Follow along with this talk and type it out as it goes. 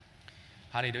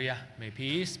Hallelujah. May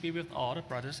peace be with all the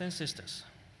brothers and sisters.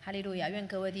 哈利路亚，愿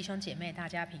各位弟兄姐妹大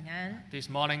家平安。This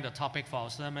morning, the topic for our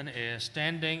sermon is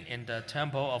standing in the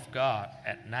temple of God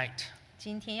at night.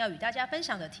 今天要与大家分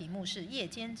享的题目是夜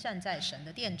间站在神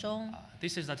的殿中。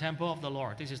This is the temple of the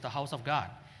Lord. This is the house of God.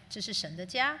 这是神的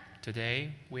家。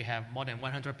Today, we have more than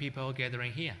 100 people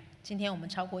gathering here. 今天我们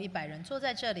超过100人坐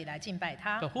在这里来敬拜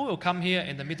他。But who will come here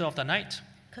in the middle of the night?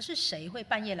 可是谁会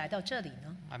半夜来到这里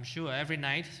呢？ I'm sure every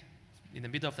night, in the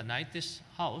middle of the night, this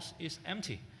house is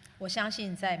empty. 我相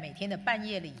信在每天的半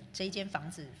夜里，这一间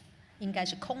房子应该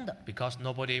是空的， Because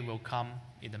nobody will come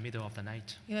in the middle of the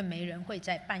night. 因为没人会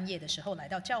在半夜的时候来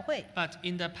到教会。 But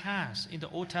in the past, in the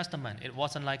Old Testament, it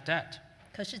wasn't like that.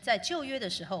 可是，在旧约的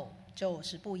时候，就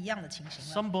是不一样的情形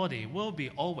了。 Somebody will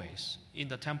be always in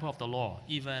the temple of the Lord,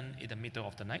 even in the middle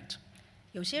of the night.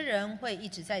 有些人会一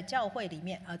直在教会里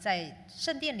面，在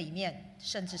圣殿里面，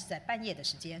甚至是在半夜的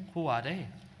时间。 Who are they?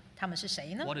 他们是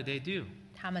谁呢？ What do they do?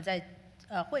 他们在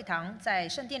会堂、在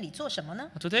圣殿里做什么呢？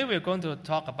 Today we're going to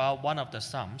talk about one of the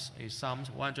Psalms, is Psalms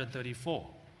 134.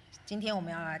 今天我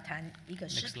们要来谈一个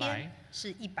诗 Next 篇 slide.，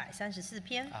是134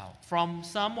篇。 From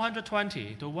Psalm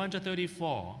 120 to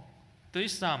 134,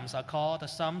 these Psalms are called the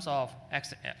Psalms of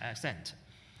Ascent.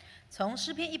 从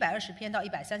诗篇120篇到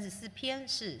134篇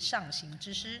是上行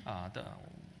之诗，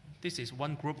 This is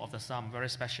one group of the Psalm, very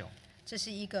special. 这是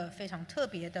一个非常特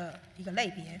别的一个类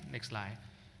别。 Next slide.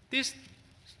 This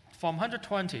from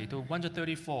 120 to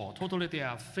 134, totally there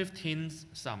are 15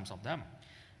 Psalms of them.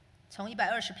 从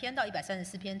120篇到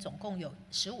134篇，总共有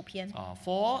15篇，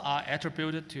 Four are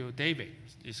attributed to David.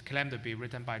 It's claimed to be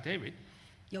written by David.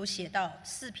 有写到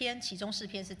4篇，其中4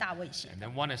篇是大卫写 And 的，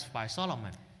 then one is by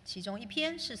Solomon. 其中1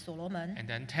篇是所罗门， And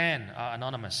then 10 are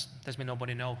anonymous. That means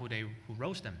nobody knows who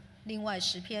wrote them. 另外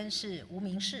10篇是无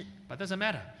名氏， But doesn't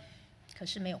matter. 可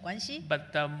是没有关系。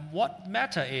 But what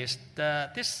matter is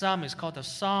this psalm is called the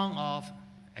Song of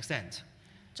Ascent.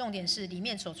 重点是里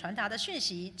面所传达的讯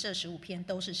息，这15篇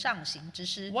都是上行之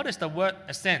诗。 What does the word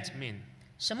ascent mean?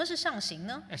 什么是上行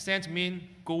呢？ Ascent means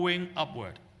going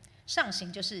upward. 上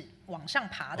行就是往上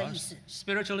爬的意思。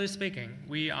 Spiritually speaking,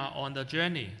 we are on the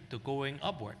journey to going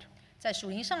upward. 在属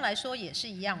灵上来说也是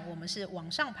一样，我们是往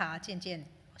上爬，渐渐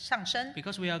上升，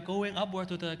 Because we are going upward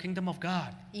to the kingdom of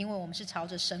God. 因为我们是朝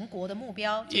着神国的目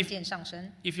标渐渐上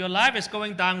升。 If your life is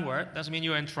going downward, that means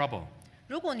you're in trouble.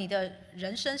 如果你的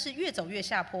人生是越走越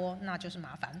下坡，那就是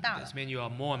麻烦大了 That，means you are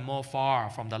more and more far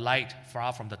from the light,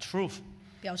 far from the truth.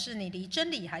 表示你离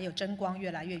真理还有真光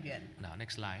越来越远。 Now,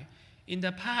 next slide. In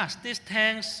the past, this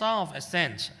 10 Song of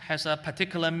Ascent has a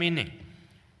particular meaning.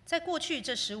 在过去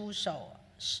这15首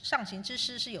上行之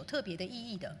诗是有特别的意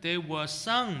义的， They were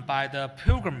sung by the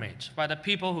pilgrimage, by the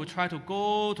people who try to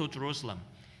go to Jerusalem.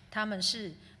 他们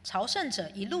是朝圣者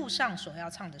一路上所要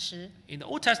唱的诗。 In the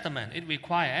Old Testament, it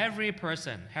required every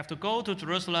person have to go to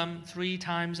Jerusalem 3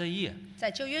 times a year. 在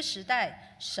旧约时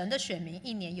代，神的选民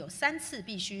1年有3次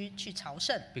必须去朝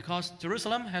圣， Because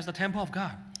Jerusalem has the temple of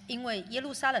God. 因为耶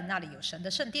路撒冷那里有神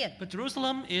的圣殿， But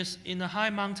Jerusalem is in a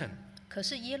high mountain. 可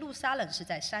是耶路撒冷是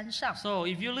在山上， So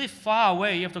if you live far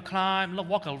away, you have to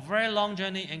walk a very long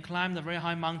journey and climb the very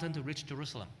high mountain to reach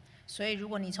Jerusalem. 所以如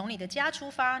果你从你的家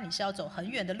出发，你是要走很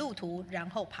远的路途，然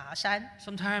后爬山，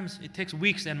 Sometimes it takes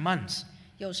weeks and months,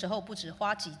 有时候不止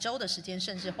花几周的时间，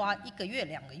甚至花1个月、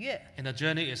2个月。 and the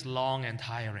journey is long and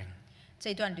tiring.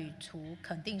 这段旅途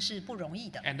肯定是不容易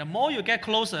的。 And the more you get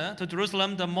closer to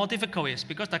Jerusalem, the more difficult it is,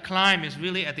 because the climb is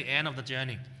really at the end of the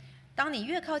journey. 当你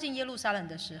越靠近耶路撒冷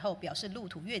的时候，表示路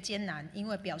途越艰难，因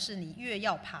为表示你越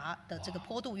要爬的这个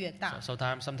坡度越大。 So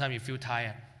sometimes you feel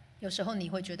tired. 有时候你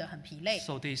会觉得很疲累，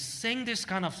 So they sing this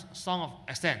kind of song of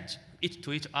ascent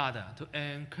to each other, to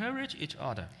encourage each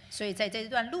other. 所以在这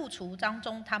段路途当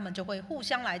中，他们就会互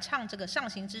相来唱这个上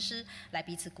行之诗，来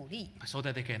彼此鼓励， So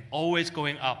that they can always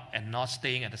going up and not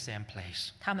staying at the same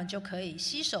place. 他们就可以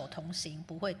携手同行，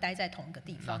不会待在同一个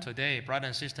地 Now 方。 today,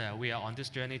 brother and sister, we are on this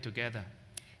journey together.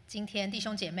 今天弟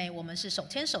兄姐妹，我们是手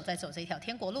牵手在走这条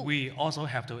天国路， We also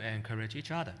have to encourage each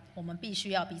other. 我们必须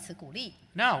要彼此鼓励。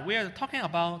 Now, we are talking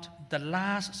about the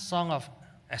last song of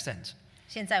ascent,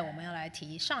 现在我们要来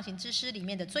提上行之诗里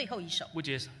面的最后一首，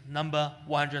 which is number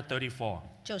 134.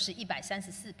 就是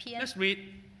134篇。 Let's read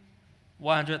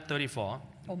 134.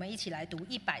 我们一起来读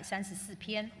134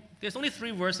篇。 There's only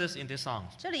 3 verses in this song.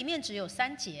 这里面只有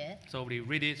3节， So we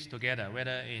read it together,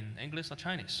 whether in English or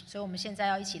Chinese. 所以我们现在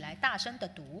要一起来大声的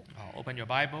读。 Open your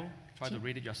Bible, try to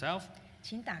read it yourself.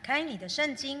 请打开你的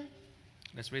圣经，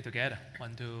 Let's read together.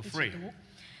 1, 2, 一起 3. 读。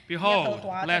 Behold, 耶和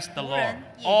华的 bless the 仆 Lord, 人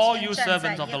all 夜 you 间站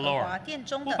在 servants of 耶 the 和华 Lord, 殿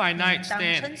中 who 的， by 应 night 当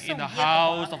stand 称 in 颂 the 耶和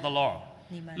house 华 of the Lord.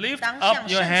 你们 Lift 当 up 向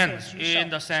your 圣 hands 所举 in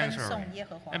the 手，称 sanctuary 颂耶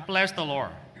和华。 and bless the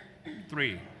Lord.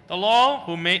 3. The Lord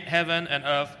who made heaven and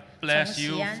earth 从 bless 西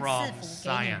you 安 from 赐福给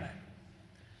你 Zion. 们。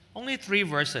 Only 3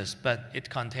 verses, but they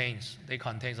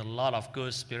contains a lot of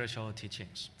good spiritual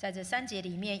teachings. 在这3节里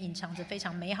面隐藏着非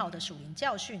常美好的属灵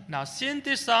教训。 Now, since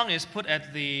this song is put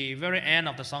at the very end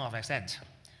of the Song of Ascent,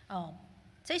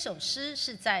 这首诗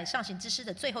是在上行之诗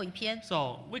的最后一篇，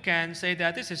 so we can say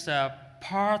that this is a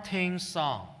parting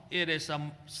song. It is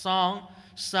a song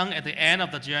sung at the end of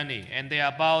the journey, and they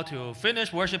are about to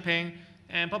finish worshiping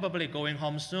and probably going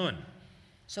home soon.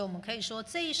 所以我们可以说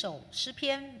这一首诗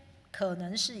篇可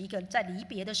能是一个在离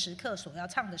别的时刻所要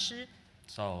唱的诗，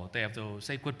 So they have to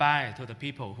say goodbye to the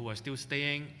people who are still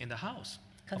staying in the house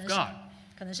可 of 能是 God.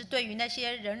 可能是对于那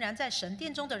些仍然在神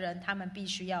殿中的人，他们必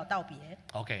须要道别。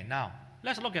 Okay, now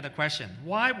let's look at the question.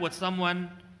 Why would someone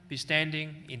be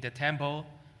standing in the temple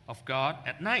of God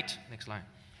at night? Next line.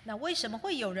 那为什么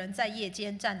会有人在夜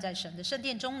间站在神的圣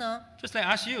殿中呢？ Just like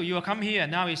I ask you, you will come here,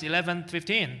 now it's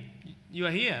 11:15. You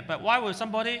are here, but why would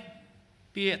somebody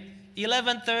be at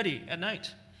 11:30 at night?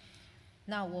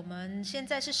 那我们现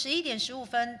在是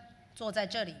11:15坐在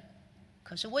这里，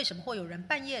可是为什么会有人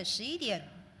半夜11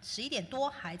点多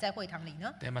还在会堂里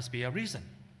呢？ There must be a reason.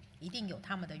 一定有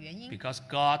他们的原因， Because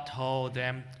God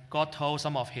told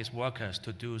some of his workers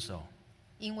to do so.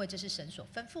 因为这是神所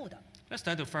吩咐的。 Let's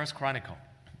turn to 1 Chronicle,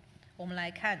 我们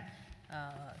来看，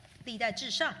历代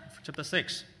志上 chapter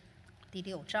 6, 第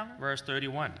6章 verse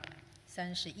 31.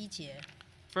 31节，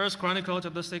 1 Chronicle,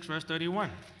 chapter 6, verse 31.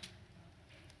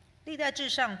 历代志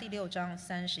上第6章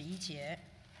31节。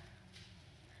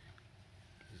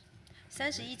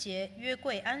31节，约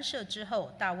柜安设之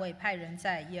后，大卫派人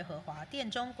在耶和华殿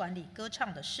中管理歌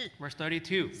唱的事。 Verse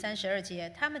 32. 32节，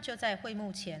他们就在会幕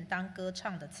前当歌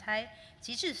唱的差。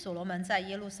及至所罗门在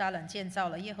耶路撒冷建造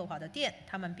了耶和华的殿，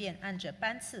他们便按着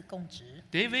班次供职。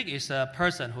 David is a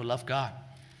person who loved God.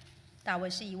 大卫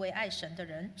是一位爱神的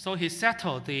人， So he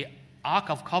settled the Ark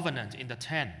of Covenant in the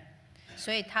tent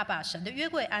所以他把神的约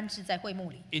柜安置在会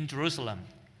幕里， in Jerusalem.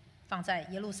 放在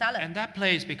耶路撒冷。 And that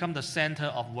place became the center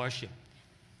of worship.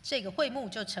 这个会幕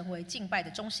就成为敬拜的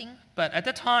中心。 But at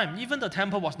that time, even the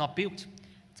temple was not built.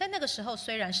 在那个时候，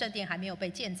虽然圣殿还没有被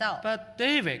建造， But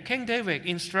King David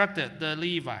instructed the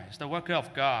Levites, the worker of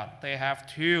God, they have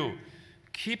to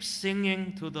keep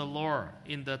singing to the Lord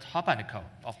in the tabernacle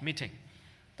of meeting.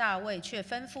 大卫却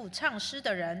吩咐唱诗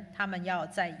的人，他们要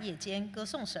在夜间歌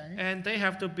颂神， And they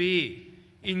have to be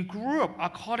in group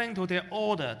according to their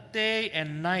order, day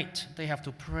and night. They have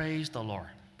to praise the Lord.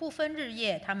 不分日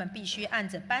夜，他们必须按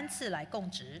着班次来供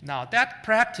职。 Now that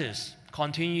practice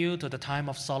continued to the time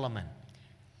of Solomon.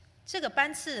 这个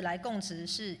班次来供职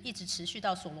是一直持续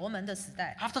到所罗门的时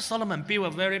代。 After Solomon built a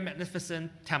very magnificent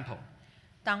temple,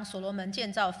 当所罗门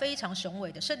建造非常雄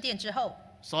伟的圣殿之后，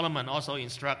 Solomon also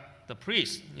instruct the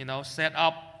priests, set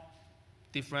up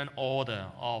different order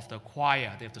of the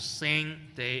choir. They have to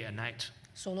sing day and night.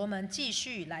 所罗门继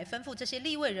续来吩咐这些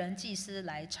利未人祭司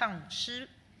来唱诗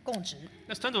供职。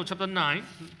 Let's turn to chapter 9,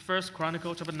 1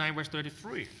 Chronicle chapter 9, verse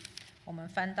 33. 我们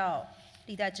翻到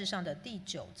历代志上的第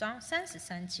9章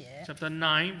33节。 Chapter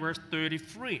 9, verse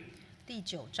 33. 第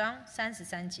9章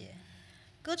33节，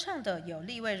歌唱的有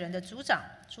利未人的族长，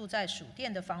住在属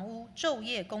殿的房屋，昼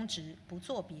夜供职，不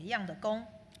做别样的工。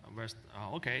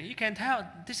 Okay, you can tell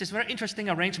this is very interesting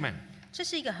arrangement. 这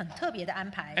是一个很特别的安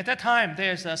排。 At that time,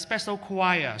 there's a special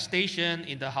choir stationed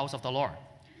in the house of the Lord.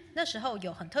 那时候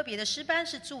有很特别的诗班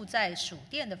是住在属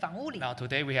殿的房屋里。 Now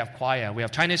today we have choir. We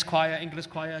have Chinese choir, English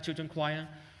choir, children choir.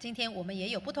 今天我们也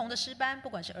有不同的诗班，不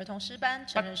管是儿童诗班、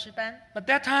成人诗班。 But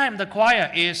that time, the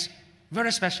choir is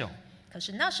very special. 可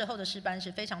是那时候的诗班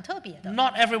是非常特别的，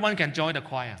 Not everyone can join the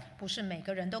choir. 不是每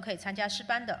个人都可以参加诗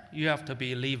班的。 You have to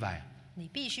be Levi. 你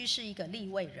必须是一个利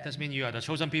未人， That means you are the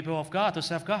chosen people of God to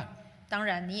serve God. 当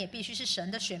然你也必须是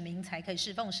神的选民才可以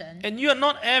侍奉神， And you are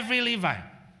not every Levi.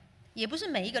 也不是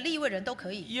每一个利未人都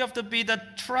可以。 You have to be the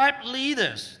tribe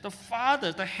leaders, the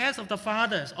fathers, the heads of the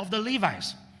fathers of the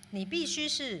Levites. 你必须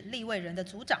是利未人的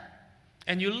族长，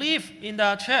 And you live in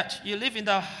the church, you live in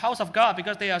the house of God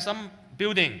because there are some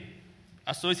building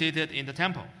associated in the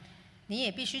temple. 你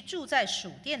也必须住在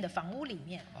属殿的房屋里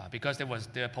面， Because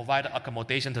they provided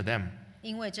accommodation to them.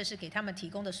 因为这是给他们提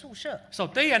供的宿舍。 So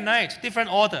day and night, different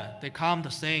order, they come to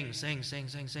sing, sing, sing,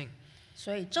 sing, sing.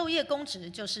 所以昼夜公职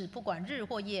就是不管日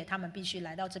或夜，他们必须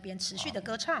来到这边持续的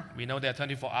歌唱。 We know there are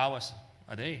 24 hours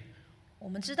a day. 我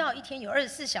们知道一天有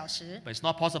24小时， But it's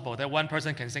not possible that one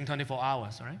person can sing 24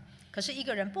 hours, right? 可是一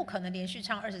个人不可能连续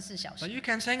唱24小 But 时， you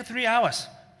can sing 3 hours.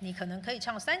 你可能可以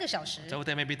唱3个小时。 So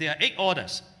there maybe there are 8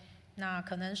 orders. 那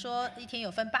可能说一天有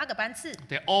分8个班次，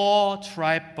 They're all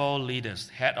tribal leaders,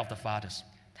 head of the fathers.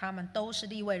 他们都是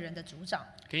利未人的族长。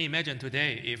 Can you imagine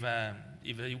today if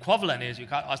the equivalent is you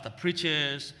got us the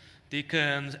preachers,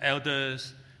 deacons,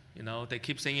 elders, they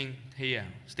keep singing here,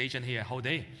 stationed here whole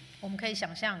day. 我们可以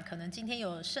想象，可能今天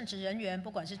有圣职人员，不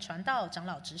管是传道、长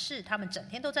老、执事，他们整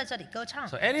天都在这里歌唱。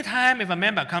 So anytime if a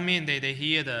member come in, they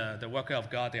hear the worker of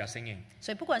God, they are singing.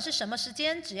 所以不管是什么时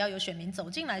间，只要有选民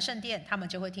走进来圣殿，他们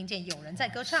就会听见有人在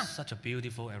歌唱。 Such a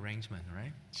beautiful arrangement,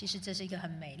 right? 其实这是一个很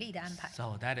美丽的安排。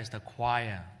 So that is the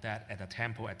choir that at the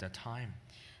temple at that time.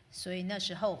 所以那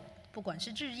时候，不管是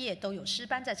日夜，都有诗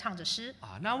班在唱着诗。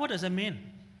 Now what does it mean?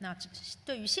 那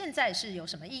对于现在是有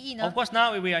什么意義呢？ Of course,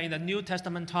 now we are in the New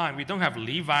Testament time. We don't have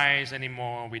Levites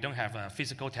anymore. We don't have a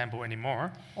physical temple anymore.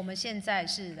 我们现在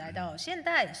是来到现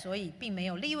代，所以并没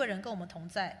有利未人跟我们同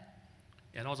在。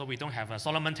 And also we don't have a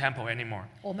Solomon temple anymore.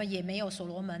 我们也没有所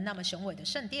罗门那么雄伟的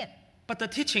圣殿。 But the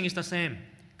teaching is the same.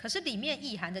 可是里面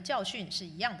意涵的教训是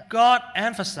一样的。 God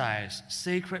emphasized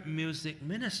sacred music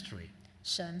ministry.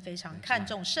 神非常看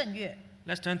重圣乐。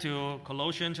 Let's turn to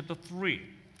Colossians chapter 3.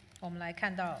 我们来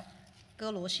看到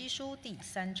哥罗西书第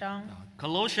3章。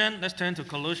 Let's turn to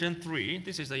Colossians 3.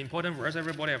 This is the important verse.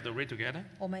 Everybody have to read together.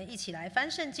 我们一起来翻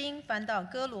圣经，翻到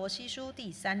哥罗西书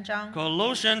第3章。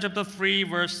 Colossians chapter 3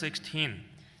 verse 16.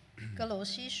 哥罗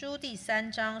西书第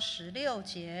3章16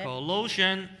节。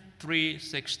 Colossians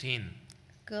 3:16.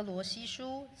 哥罗西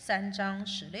书3章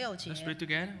16 Let's 节。 read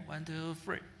together. 1, 2,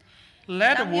 3.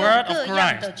 Let the 当用 word of 各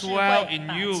样的 Christ 智 dwell 慧， in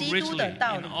把 you 基督的 richly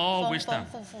道 in 理 all 丰 wisdom, 丰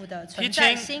富富的存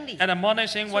在 teaching 心里， and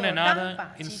admonishing one 所当 another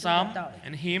把 in 基督的 psalms 道理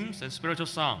and hymns and spiritual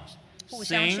songs, 互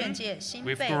相劝 sing 诫，心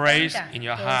with 被 grace 恩 in 感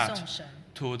your 歌 heart 颂神。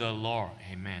 to the Lord.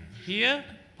 Amen. Here,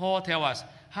 Paul tells us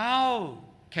how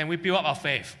can we build up our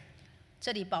faith.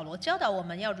 这里保罗教导我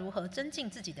们要如何增进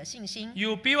自己的信心。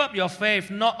 You build up your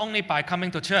faith not only by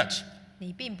coming to church.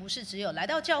 你并不是只有来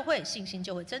到教会，信心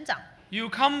就会增长。You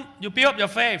build up your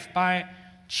faith by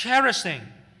cherishing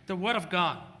the word of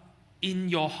God in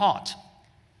your heart.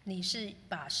 你是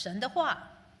把神的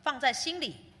话放在心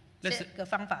里， Let's- 这个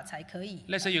方法才可以。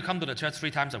 Let's say you come to the church 3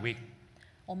 times a week.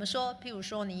 我们说，譬如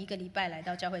说，你一个礼拜来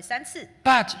到教会3次，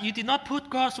 But you did not put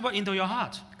God's word into your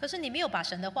heart. 可是你没有把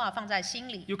神的话放在心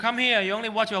里。 You come here, you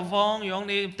only watch your phone, you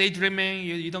only daydreaming,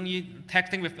 you don't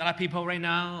texting with other people right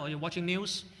now, or you're watching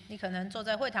news. 你可能坐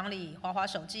在会堂里滑滑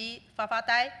手机、发发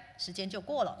呆，时间就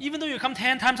过了。 Even though you come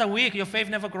 10 times a week, your faith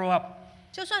never grow up.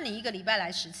 就算你一个礼拜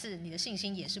来10次，你的信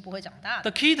心也是不会长大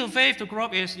的。 The key to faith to grow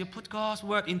up is you put God's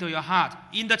word into your heart,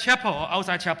 in the chapel or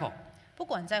outside chapel. 不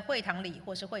管在会堂里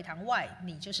或是会堂外，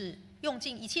你就是用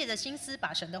尽一切的心思，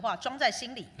把神的话装在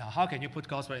心里。 Now, how can you put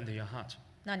God's word into your heart?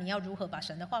 那你要如何把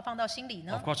神的话放到心里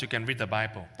Of 呢？ course, you can read the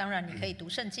Bible. 当然，你可以读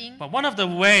圣经， But one of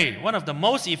the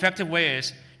most effective ways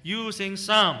is using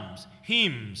psalms,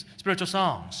 hymns, spiritual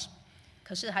songs.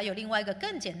 可是还有另外一个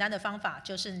更简单的方法，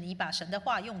就是你把神的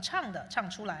话用唱的唱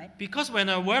出来。 Because when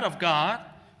a word of God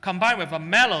combined with a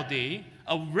melody,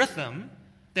 a rhythm,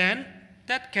 then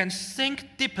that can sink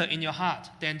deeper in your heart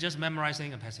than just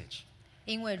memorizing a passage.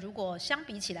 因为如果相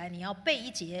比起来，你要背一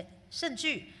节圣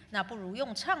句，那不如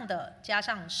用唱的，加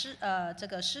上这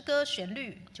个诗歌旋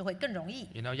律，就会更容易。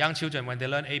 You know, young children, when they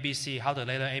learn ABC, how do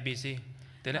they learn ABC?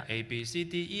 They learn A, B, C,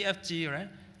 D, E, F, G, right?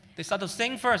 They start to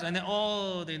sing first, and then,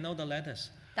 they know the letters.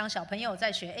 当小朋友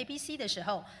在学 ABC 的时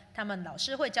候，他们老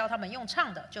师会教他们用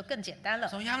唱的，就更简单了。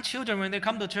 So young children, when they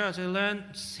come to church, they learn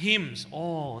hymns.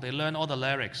 They learn all the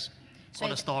lyrics, all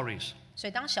the stories. 所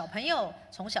以当小朋友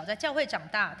从小在教会长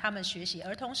大，他们学习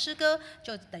儿童诗歌，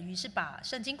就等于是把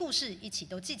圣经故事一起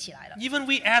都记起来了。 Even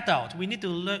we adults, we need to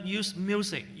use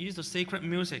music, use the sacred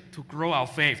music to grow our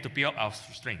faith, to build our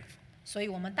strength. 所以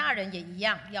我们大人也一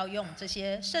样，要用这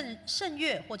些圣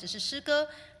乐或者是诗歌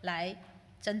来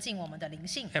增进我们的灵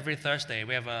性。 Every Thursday,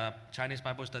 we have a Chinese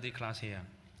Bible study class here.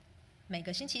 每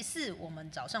个星期4，我们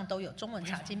早上都有中文 We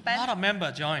查 have 经 a lot 班， of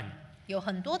members join. 有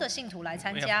很多的信徒来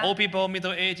参 We have 加， old people,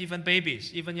 middle age, even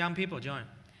babies, even young people join.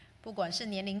 不管是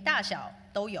年龄大小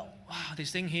都有。 Wow, they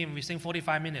sing hymn, we sing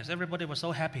 45 minutes. Everybody was so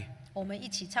happy. 我们一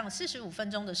起唱45分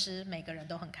钟的诗，每个人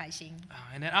都很开心。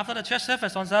 And then after the church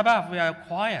service on Sabbath, we are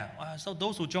choir. So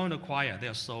those who join the choir, they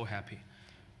are so happy.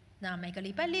 那每个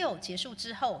礼拜6结束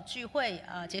之后，聚会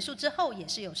结束之后也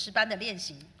是有诗班的练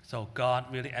习， So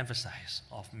God really emphasized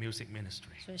of music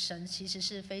ministry. 所以神其实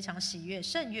是非常喜悦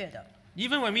圣乐的。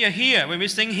 Even when we are here, when we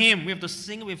sing hymn, we have to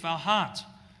sing with our heart.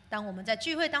 当我们在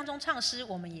聚会当中唱诗，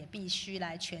我们也必须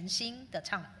来全心的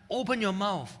唱， Open your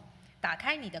mouth 打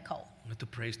开你的口， to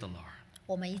praise the Lord.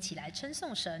 我们一起来称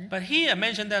颂神。 But here I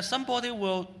mentioned that somebody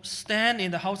will stand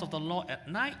in the house of the Lord at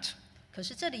night. 可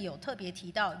是这里有特别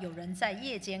提到，有人在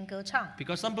夜间歌唱。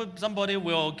 Because somebody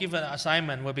will give an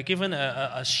assignment, will be given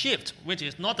a shift, which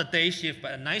is not a day shift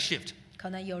but a night shift. 可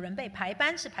能有人被排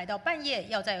班，是排到半夜，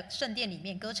要在圣殿里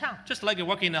面歌唱。 Just like you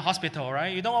work in a hospital,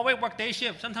 right? You don't always work day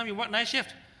shift. Sometimes you work night shift.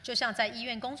 就像在医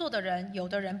院工作的人，有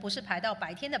的人不是排到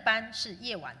白天的班，是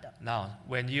夜晚的。 Now,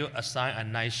 when you assign a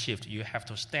night shift, you have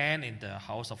to stand in the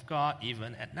house of God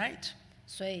even at night.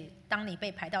 所以，当你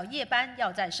被排到夜班，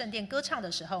要在圣殿歌唱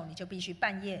的时候，你就必须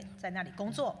半夜在那里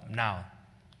工作。 Now,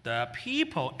 the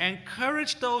people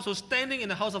encourage those who are standing in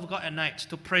the house of God at night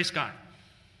to praise God.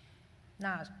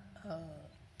 那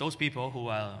Those people who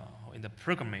are in the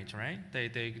pilgrimage, right?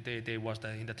 They was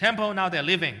in the temple, now they're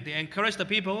living. They encourage the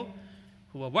people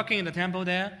who are working in the temple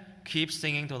there, keep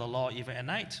singing to the Lord even at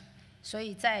night. 所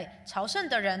以在朝圣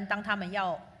的人，当他们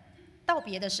要道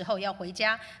别的时候，要回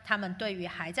家，他们对于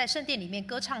还在圣殿里面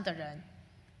歌唱的人，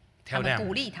他 Tell 们 them,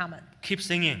 鼓励他们， keep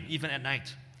singing even at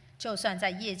night. 就算在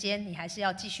夜间，你还是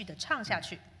要继续的唱下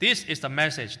去。 This is the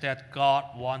message that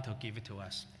God wants to give it to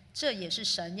us. 这也是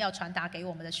神要传达给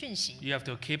我们的讯息。 You have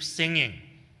to keep singing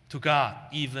to God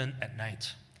even at night.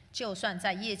 就算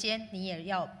在夜间，你也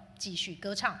要继续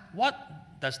歌唱。 What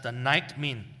does the night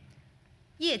mean?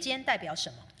 夜间代表什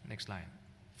么？ Next slide.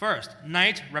 First,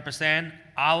 night represent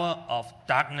hour of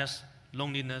darkness,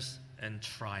 loneliness, and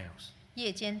trials.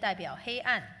 夜间代表黑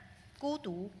暗、孤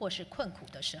独或是困苦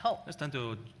的时候。 Let's turn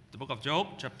to the book of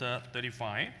Job, chapter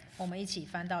 35. 我们一起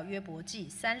翻到约伯记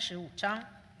35章。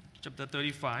 Chapter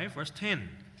 35, verse 10.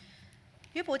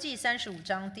 约伯记35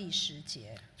章第10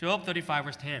节。 Job 35,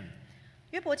 verse 10.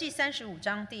 约伯记35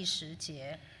章第10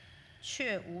节，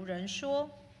却无人说：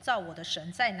造我的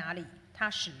神在哪里？他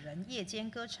使人夜间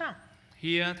歌唱。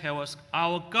 Here tell us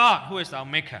our God, who is our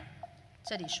maker.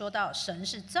 这里说到神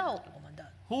是造我们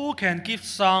的， Who can give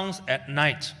songs at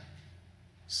night?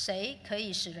 谁可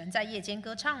以使人在夜间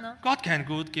歌唱呢？ God can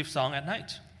give song at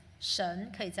night.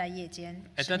 神可以在夜间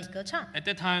At 使你歌唱。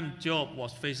 that time, Job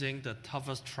was facing the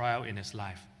toughest trial in his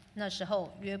life. 那时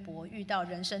候约伯遇到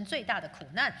人生最大的苦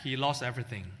难， He lost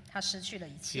everything. 他失去了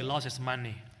一 He 切， lost his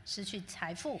money. 失去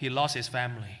财富， He lost his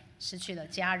family. 失去了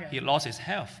家 He 人， lost his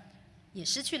health. 也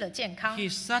失去了健康。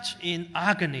 He's such in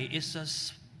agony. It's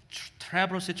a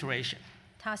terrible situation.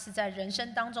 他是在人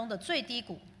生当中的最低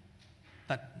谷，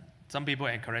 But some people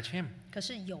encourage him. 可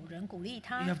是有人鼓励 You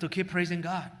他， have to keep praising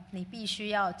God. 你必须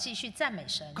要继续赞美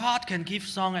神。 God can give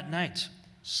song at night.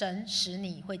 神使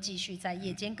你会继续在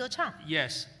夜间歌唱。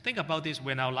 Yes, think about this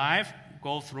when our life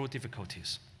go through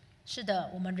difficulties. 是的，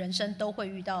我们人生都会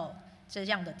遇到这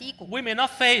样的低谷。 We may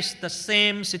not face the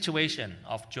same situation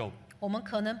of Job. 我们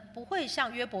可能不会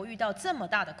像约伯遇到这么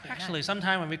大的苦难。 Actually,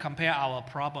 sometimes when we compare our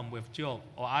problem with Job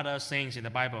or other saints in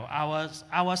the Bible,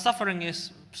 our suffering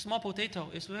is small potato.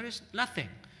 It's very nothing.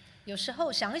 有时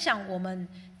候想一想，我们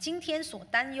今天所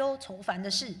担忧愁烦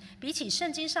的事，比起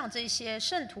圣经上这些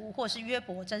圣徒或是约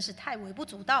伯，真是太微不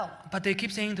足道了。 But they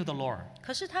keep singing to the Lord.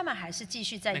 可是他们还是继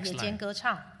续在 Next 夜间 slide. 歌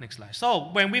唱。 Next slide.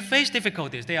 So when we face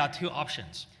difficulties, there are two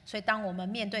options. 所以，当我们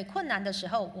面对困难的时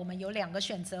候，我们有两个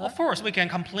选择 Of。course, we can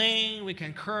complain, we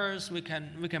can curse, we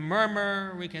can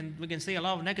murmur, we can say a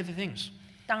lot of negative things.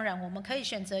 当然，我们可以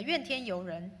选择怨天尤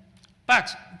人，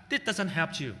 But this doesn't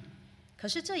help you. 可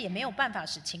是这也没有办法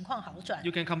使情况好转。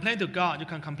 You can complain to God, you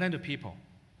can complain to people.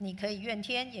 你可以怨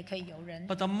天，也可以尤人。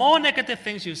 But the more negative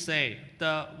things you say,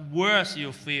 the worse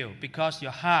you feel because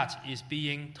your heart is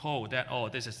being told that, oh,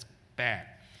 this is bad.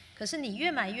 可是你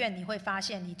越埋怨，你会发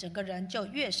现你整个人就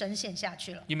越深陷下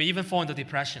去了， You may even fall into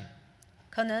depression.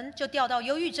 可能就掉到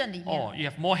忧郁症里面 Or 了， you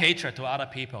have more hatred to other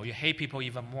people. You hate people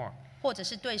even more. 或者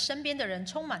是对身边的人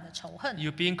充满了仇恨。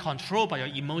 You're being controlled by your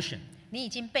emotion. 你已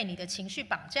经被你的情绪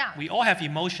绑架了。 We all have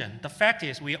emotion. The fact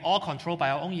is, we all controlled by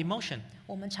our own emotion.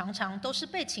 我们常常都是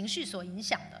被情绪所影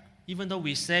响的。 Even though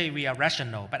we say we are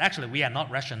rational, but actually we are not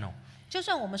rational. 就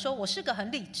算我们说我是个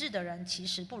很理智的人，其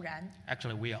实不然。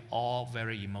 Actually, we are all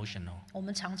very emotional. 我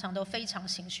们常常都非常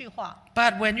情绪化。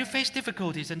 But when you face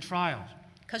difficulties and trials,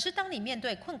 可是当你面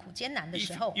对困苦艰难的 if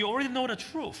时候， you already know the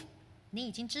truth. 你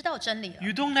已经知道真理了。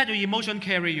 You don't let your emotion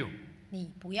carry you. 你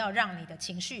不要让你的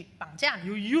情绪绑架你。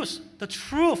 You use the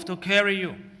truth to carry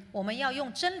you. 我们要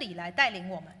用真理来带领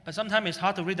我们。 But sometimes it's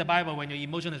hard to read the Bible when your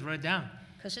emotion is really down.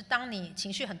 可是当你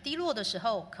情绪很低落的时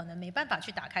候，可能没办法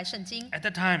去打开圣经。 At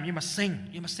that time, you must sing.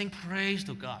 You must sing praise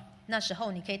to God. 那时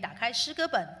候你可以打开诗歌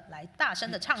本来大声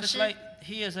的唱 Just 诗。 like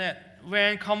he said,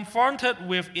 when confronted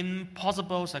with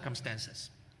impossible circumstances.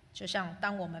 就像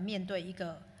当我们面对一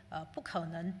个不可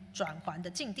能转圜的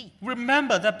境地，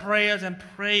 Remember that prayers and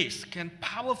praise can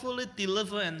powerfully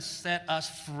deliver and set us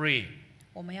free.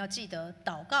 我们要记得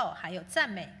祷告还有赞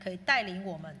美可以带领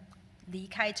我们离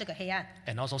开这个黑暗，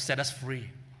 and also set us free.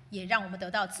 也让我们得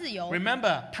到自由。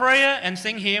 Remember, prayer and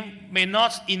sing hymn may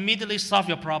not immediately solve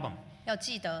your problem. 要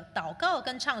记得，祷告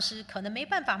跟唱诗可能没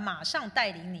办法马上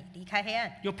带领你离开黑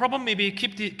暗， Your problem may be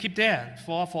keep there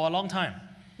for a long time.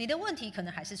 你的问题可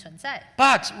能还是存在。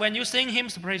 But when you sing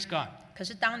hymns to praise God, 可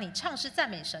是当你唱诗赞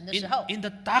美神的时候， in the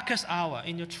darkest hour,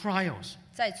 in your trials,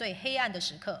 在最黑暗的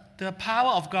时刻， the power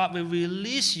of God will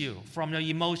release you from your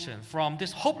emotion, from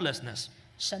this hopelessness.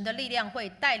 神的力量会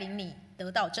带领你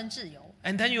得到真自由，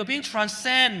 And then you're being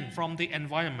transcended from the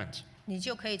environment. 你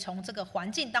就可以从这个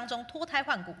环境当中脱胎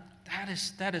换骨。 That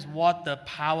is what the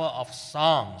power of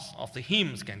songs, of the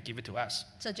hymns can give it to us.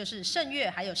 这就是圣乐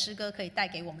还有诗歌可以带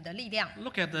给我们的力量。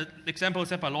 Look at the example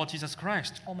set by Lord Jesus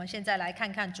Christ. 我们现在来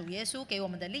看看主耶稣给我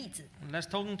们的例子。 Let's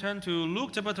turn to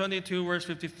Luke chapter 22, verse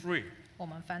 53. 我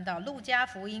们翻到路加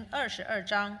福音22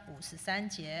章53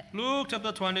节。 Luke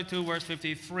chapter 22, verse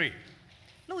 53.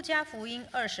 路加福音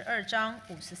22章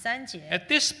53节， At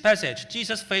this passage,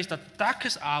 Jesus faced the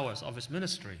darkest hours of his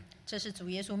ministry. 这是主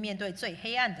耶稣面对最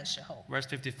黑暗的时候。 Verse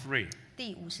 53.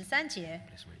 第53节，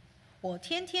 Please read. 我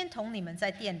天天同你们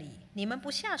在店里，你们不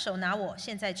下手拿我，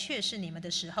现在却是你们的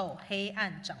时候，黑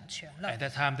暗掌权了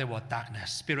At。that time, there was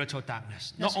darkness, spiritual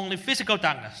darkness, not only physical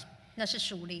darkness. 那是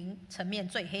属灵层面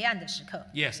最黑暗的时刻。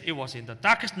 Yes, it was in the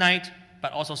darkest night,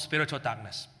 but also spiritual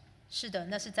darkness. 是的，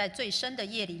那是在最深的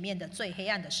夜里面的最黑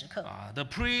暗的时刻。 The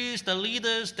priests, the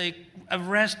leaders, they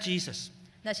arrest Jesus.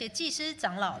 那些祭司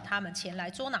长老他们前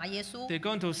来捉拿耶稣， They're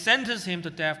going to sentence him to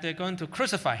death. They're going to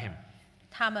crucify him.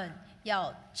 他们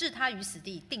要置他于死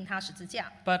地，钉他十字架。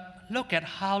 But look at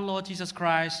how Lord Jesus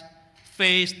Christ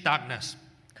faced darkness.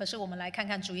 可是我们来看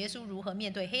看主耶稣如何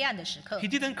面对黑暗的时刻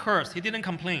He。didn't curse. He didn't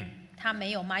complain. 他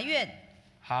没有埋怨。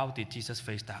 How did Jesus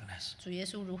face darkness? 主耶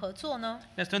稣如何做呢？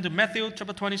 Let's turn to Matthew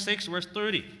chapter 26, verse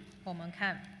 30. 我们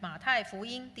看马太福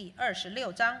音第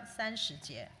26章30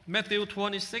节。 Matthew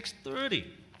 26:30.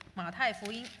 马太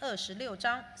福音26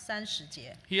章30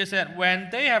节， Here said,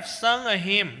 when they have sung a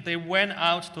hymn, they went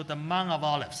out to the Mount of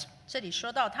Olives. 这里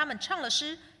说到他们唱了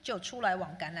诗，就出来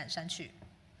往橄榄山去。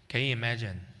 Can you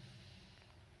imagine?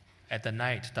 At the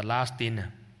night, the last dinner.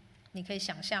 你可以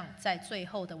想象，在最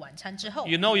后的晚餐之后，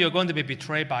 You know you're going to be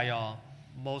betrayed by your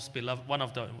most beloved, one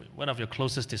of your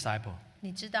closest disciple.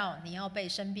 你知道你要被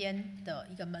身边的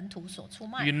一个门徒所出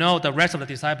卖 You。know the rest of the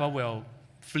disciple will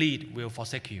flee, will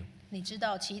forsake you. 你知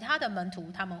道其他的门徒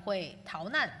他们会逃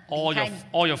难 All 离开 your, 你，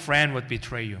 all your friends would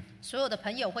betray you. 所有的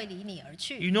朋友会离你而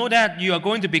去。 You know that you are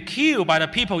going to be killed by the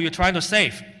people you're trying to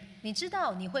save. 你知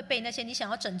道你会被那些你想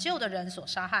要拯救的人所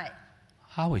杀害，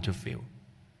 How would you feel?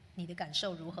 你的感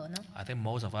受如何呢？ I think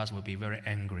most of us will be very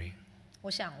angry,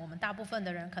 我想我们大部分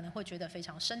的人可能会觉得非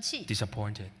常生气、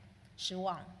 disappointed, 失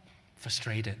望、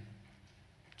 frustrated,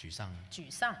 沮丧. 沮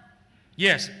丧。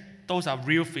 Yes, those are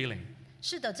real feelings.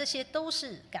 是的，这些都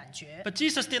是感觉。 But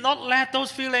Jesus did not let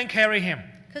those feelings carry him.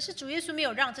 可是主耶稣没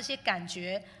有让这些感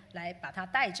觉来把他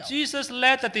带走。 Jesus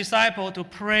led the disciple to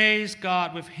praise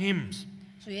God with hymns.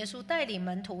 主耶稣带领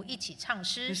门徒一起唱 They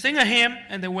诗， sing a hymn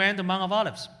and they went to Mount of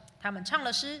Olives. 他们唱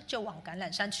了诗就往橄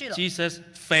榄山去了。 Jesus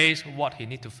faced what he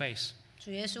need to face.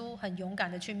 主耶稣很勇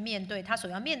敢的去面对他所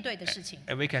要面对的事情。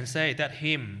 And we can say that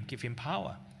hymn give him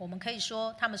power. 我们可以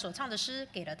说，他们所唱的诗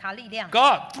给了他力量。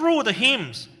 God, through the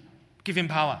hymns, give him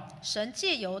power. 神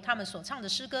借由他们所唱的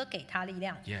诗歌给他力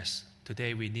量。 Yes,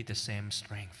 today we need the same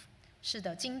strength. 是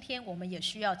的，今天我们也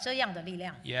需要这样的力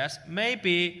量。 Yes,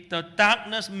 maybe the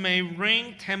darkness may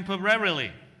reign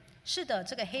temporarily. 是的，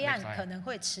这个黑暗 Next slide. 可能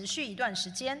会持续一段时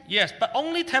间， Yes, but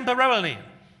only temporarily.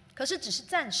 可是只是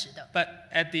暂时的。 But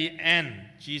at the end,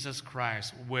 Jesus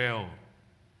Christ will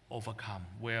overcome.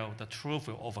 The truth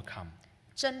will overcome.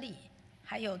 真理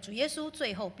还有主耶稣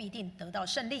最后必定得到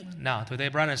胜利。 Now, today,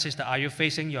 brother and sister, are you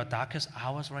facing your darkest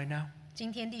hours right now?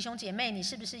 今天弟兄姐妹，你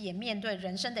是不是也面对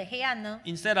人生的黑暗呢？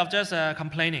 Instead of just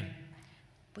complaining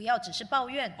不要只是抱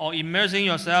怨， or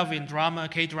immersing yourself in drama,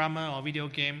 K-drama or video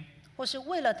game. 或是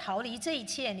为了逃离这一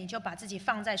切，你就把自己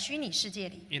放在虚拟世界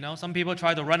里。 You know, some people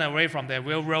try to run away from their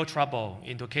real world trouble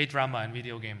into K-drama and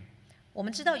video game. 我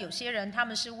们知道有些人他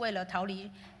们是为了逃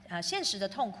离现实的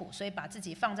痛苦，所以把自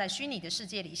己放在虚拟的世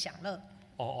界里享乐，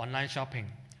 Or online shopping.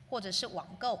 或者是网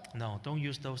购。 No, don't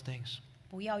use those things.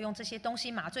 不要用这些东西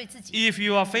麻醉自己。 If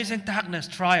you are facing darkness,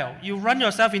 trial, you run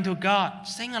yourself into God,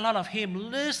 sing a lot of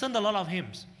hymns, listen to a lot of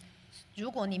hymns. 如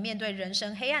果你面对人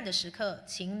生黑暗的时刻，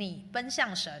请你奔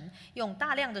向神，用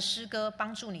大量的诗歌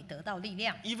帮助你得到力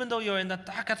量。 Even though you're in the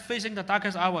facing the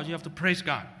darkest hour, you have to praise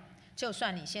God. 就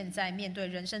算你现在面对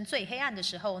人生最黑暗的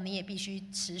时候，你也必须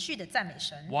持续的赞美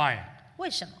神。 Why? 为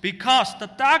什么？ Because the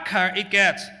darker it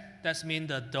gets, that means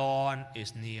the dawn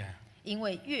is near. 因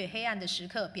为越黑暗的时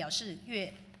刻，表示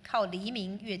越靠黎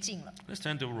明越近了。 Let's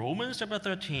turn to Romans chapter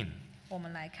 13, 我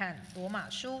们来看罗马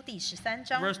书第13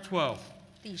章 verse 12.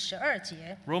 第12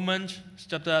节。 Romans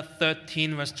chapter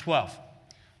 13, verse 12.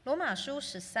 罗马书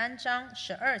13章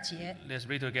12节。 Let's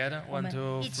read together. 1, 2, 我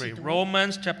们一起 3. 读。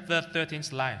 Romans chapter 13,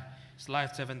 slide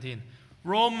 17.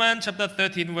 Romans chapter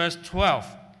 13, verse 12.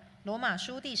 罗马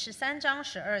书第13章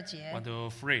12节。 1, 2,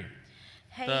 3.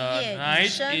 黑 The 夜已 night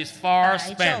深， is far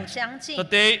白昼 spent. 将近， The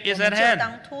day 我 is 们 at 就 hand.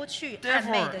 当脱去暗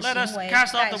昧 Therefore, 的 let us 行为， cast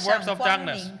off 带 the 上 works of 光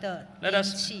darkness. 明的 Let 兵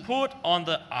us 器。 put on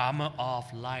the armor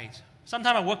of light.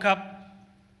 Sometimes I wake up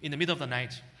in the middle of the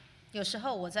night. 有时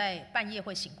候我在半夜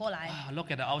会醒过来， I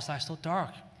look at the outside, so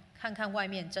dark. 看看外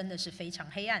面真的是非常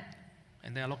黑暗。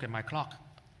 And then I look at my clock.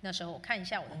 那时候我看一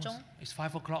下我的钟， It's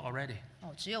 5 o'clock already.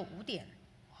 只有5点。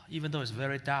 Even though it's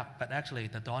very dark, but actually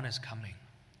the dawn is coming.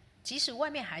 即使外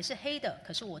面还是黑的，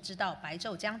可是我知道白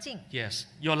昼将近。 Yes,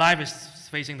 your life is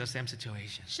facing the same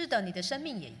situation. 是的，你的生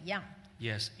命也一样。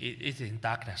 Yes, it is in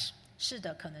darkness. 是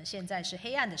的，可能现在是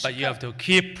黑暗的时 But you have 刻， to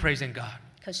keep praising God.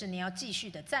 可是你要继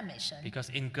续的赞美神，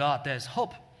 Because in God there's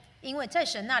hope. 因为在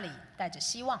神那里带着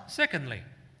希望。 Secondly,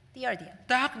 第二点，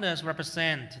 darkness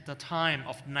represents the time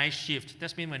of night shift. That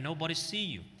means when nobody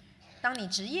see you. 当你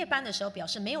值夜班的时候，表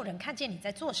示没有人看见你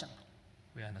在做什么。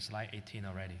 We're on slide 18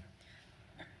 already.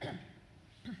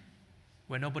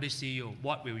 When nobody see you,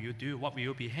 what will you do? What will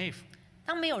you behave?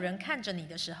 当没有人看着你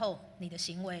的时候，你的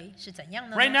行为是怎样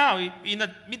呢？ Right now, in the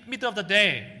middle of the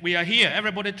day, we are here.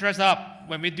 Everybody dressed up.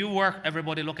 When we do work,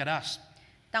 everybody look at us.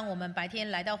 当我们白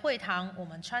天来到会堂，我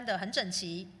们穿得很整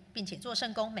齐，并且做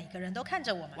圣工，每个人都看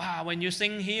着我们。 Wow, when you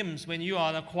sing hymns, when you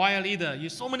are the choir leader,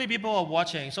 so many people are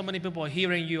watching, so many people are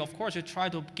hearing you. Of course, you try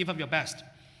to give up your best.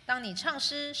 当你唱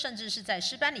诗，甚至是在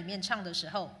诗班里面唱的时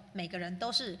候，每个人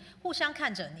都是互相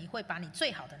看着，你会把你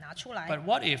最好的拿出来。 But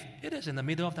what if it is in the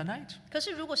middle of the night? 可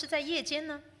是如果是在夜间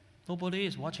呢？ Nobody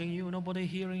is watching you, nobody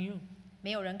hearing you.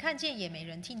 没有人看见，也没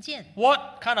人听见。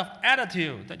 What kind of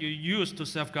attitude that you use to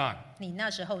serve God? 你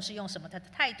那时候是用什么的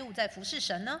态度在服侍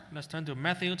神呢？ Let's turn to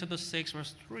Matthew chapter 6,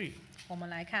 verse 3. 我们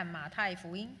来看马太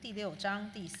福音第6章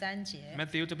第3节。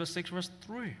 Matthew chapter 6, verse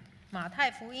 3. 马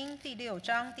太福音第6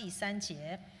章第3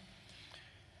节。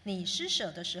你施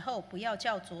舍的时候，不要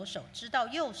叫左手知道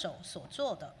右手所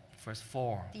做的。 Verse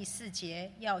 4. 第4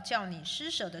节，要叫你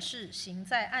施舍的事行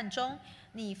在暗中，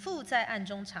你父在暗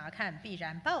中查看，必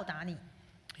然报答你。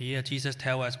 Here Jesus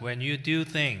tells us when you do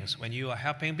things, when you are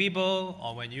helping people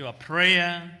or when you are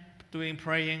praying,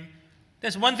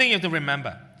 there's one thing you have to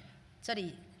remember. 这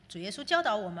里主耶稣教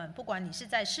导我们，不管你是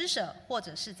在施舍或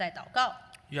者是在祷告，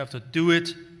 You have to do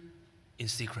it in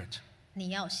secret.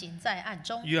 你要行在暗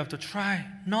中， You have to try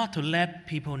not to let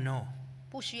people know.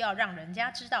 不需要让人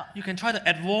家知道， You can try to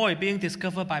avoid being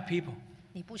discovered by people.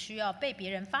 你不需要被别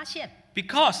人发现，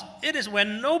 Because it is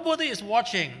when nobody is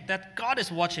watching that God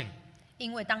is watching.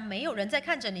 因为当没有人在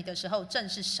看着你的时候，正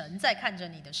是神在看着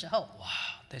你的时候。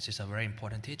 Wow, this is a very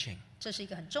important teaching. 这是一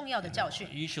个很重要的教训。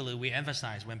 Usually we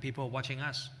emphasize when people are watching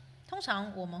us. 通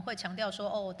常我们会强调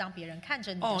说，当别人看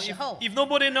着你 Oh, 的时 if, 候， if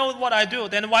nobody knows what I do,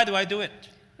 then why do I do it?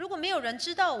 如果没有人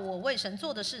知道我为神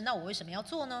做的事，那我为什么要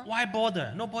做呢？ Why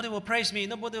bother? Nobody will praise me.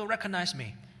 Nobody will recognize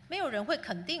me. 没有人会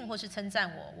肯定或是称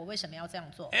赞我，我为什么要这样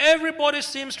做？ Everybody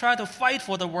seems trying to fight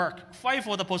for the work, fight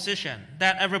for the position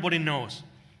that everybody knows.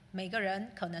 每个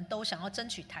人可能都想要争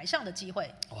取台上的机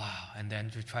会。 Wow, and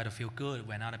then we try to feel good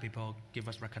when other people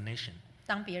give us recognition.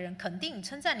 当别人肯定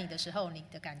称赞你的时候，你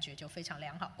的感觉就非常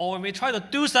良好。 Or when we try to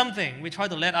do something, we try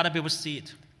to let other people see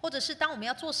it. 或者是当我们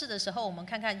要做事的时候，我们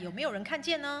看看有没有人看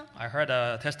见呢？ I heard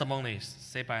a testimony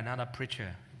said by another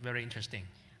preacher, very interesting.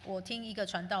 我听一个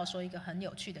传道说一个很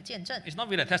有趣的见证， It's not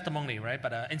really a testimony, right,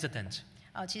 but an incident.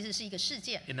 其实是一个事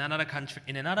件， In another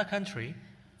country,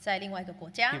 在另外一个国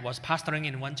家 he，was pastoring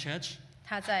in one church.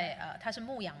 他是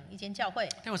牧养一间教会，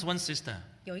 There was one sister.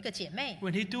 有一个姐妹，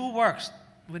 When he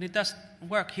does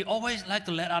work, he always like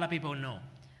to let other people know.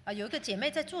 有一个姐妹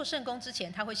在做圣工之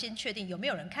前，她会先确定有没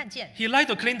有人看见。 He liked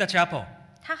to clean the chapel.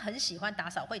 她很喜欢打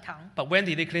扫会堂， But when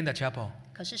did he clean the chapel?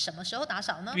 可是什么时候打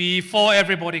扫呢？ Before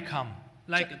everybody come,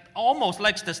 almost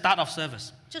like the start of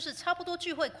service. 就是差不多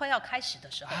聚会快要开始的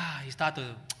时候， He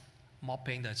started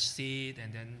mopping the seat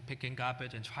and then picking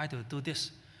garbage and try to do this.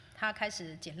 她开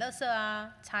始捡垃圾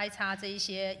啊，擦一擦这一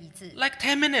些椅子， Like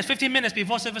 10 minutes, 15 minutes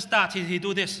before service starts, he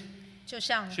do this. 就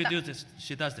像 She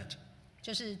does it.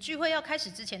 就是聚会要开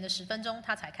始之前的10分钟，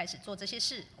她才开始做这些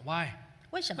事。 Why?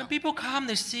 为什 When 么？ people come,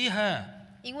 they see her.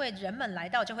 因为人们来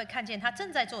到就会看见她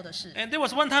正在做的事。 And there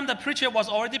was one time the preacher was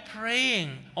already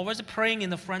praying in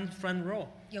the front row.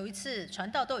 有一次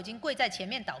传道都已经跪在前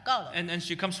面祷告了， And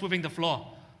she comes sweeping the floor.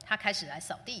 他开始来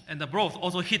扫地。 And the broth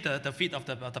also hit the feet of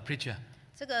the preacher.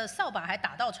 这个扫把还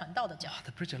打到传道的脚。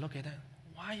 The preacher look at that.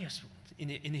 Why you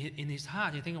in his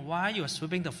heart you think why you are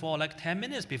sweeping the floor like 10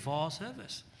 minutes before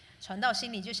service? 传道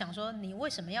心里就想说，你为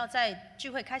什么要在聚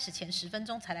会开始前10分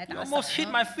钟才来 You 打扫 almost hit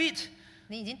呢？ my feet.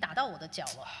 你已经打到我的脚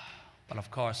了。 But of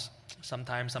course,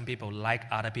 sometimes some people like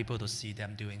other people to see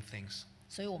them doing things.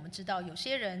 所以我们知道，有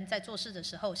些人在做事的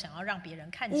时候，想要让别人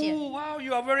看见。 Oh wow,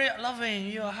 you are very loving.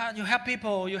 You help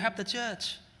people. You help the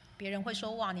church. 别人会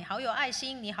说：“哇，你好有爱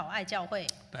心，你好爱教会。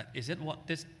 But is it what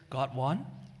this God want? ”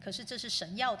可是这是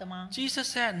神要的吗？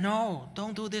 Jesus said, "No,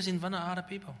 don't do this in front of other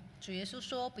people. 主耶稣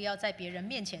说：“不要在别人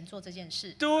面前做这件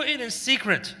事， Do it in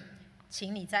secret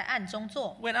请你在暗中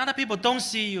做。 when other people don't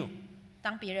see you.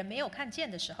 当别人没有看见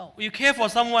的时候， You care for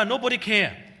someone, nobody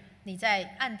care. 你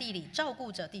在暗地里照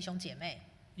顾着弟兄姐妹，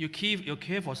 You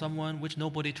care for someone which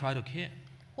nobody try to care.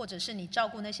 或者是你照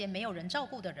顾那些没有人照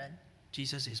顾的人。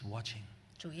 Jesus is watching.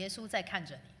 主耶稣在看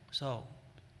着你。 So,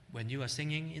 when you are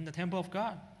singing in the temple of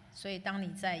God, 所以，当你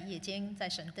在夜间在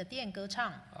神的殿歌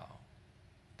唱，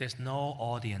 there's no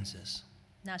audiences.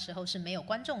 那时候是没有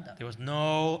观众的， There was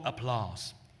no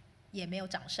applause. 也没有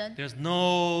掌声， There's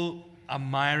no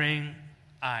admiring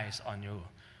eyes on you.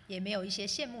 也没有一些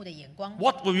羡慕的眼光。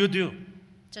 What will you do?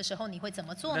 这时候你会怎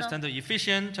么做 Let's 呢？ turn to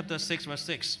Ephesians chapter 6, verse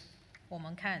 6. 我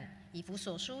们看以弗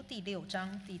所书第6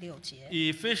章第6节。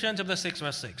 Ephesians chapter 6,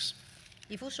 verse 6.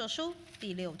 以弗所书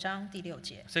第6章第6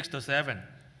节， 6 to 7.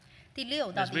 第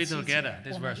6到 Let's 第 read 7 together. 节，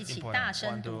 This 我们 verse 一 is 起 important. 大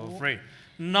声 1, 2, 读。 3.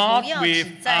 不 Not 要只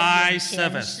with 在 eye 眼前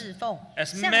service, 侍奉，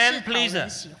 as 像 man 是讨 pleaser, 人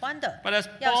喜欢的， but as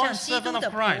要 born 像基督 servant 的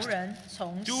of 仆 Christ, 人，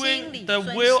从心 doing 里 the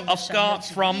遵 will 行 of 神的 God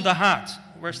旨 from 意 the。heart.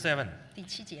 Verse 7. 第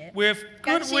7节， With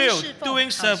甘 good 心 will 侍奉， doing 好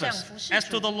像 service 服侍 as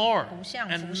to 主， the Lord 不像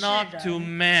服 and 侍 not to 人。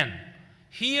 men.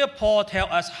 Here Paul tells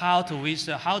us how do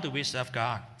we serve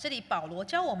God. 这里保罗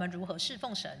教我们如何侍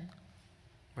奉神，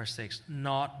 Verse 6.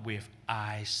 Not with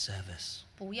eye service.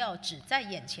 不要只在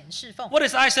眼前侍奉。 What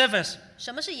is eye service?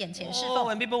 什么是眼前侍 Oh,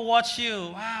 奉？ when people watch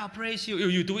you, wow, praise you,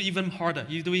 you do it even harder.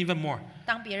 You do it even more.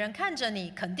 当别人看着你、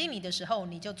肯定你的时候，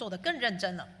你就做得更认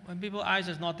真了。 When people's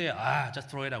eyes is not there, just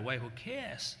throw it away. Who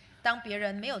cares? 当别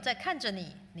人没有在看着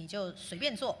你，你就随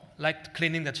便做， Like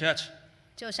cleaning the church.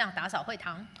 就像打扫会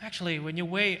堂。 Actually, when you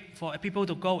wait for people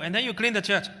to go and then you clean the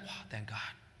church, wow, thank God.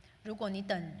 如果你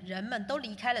等人们都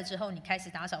离开了之后，你开始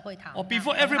打扫会堂， Or 那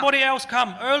before 很好 everybody else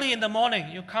come, early in the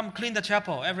morning, you come clean the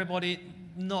chapel. Everybody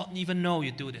not even know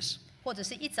you do this. 或者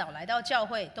是一早来到教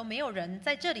会都没有人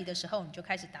在这里的时候，你就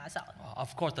开始打扫了。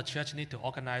 Of course, the church need to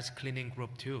organize cleaning group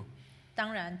too.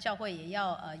 当然，教会也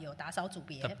要有打扫组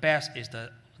别 The。best is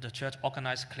the church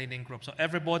organized cleaning group. So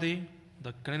everybody,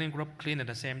 the cleaning group clean at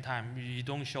the same time. You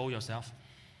don't show yourself.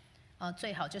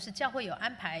 最好就是教会有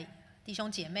安排弟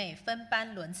兄姐妹分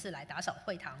班轮次来打扫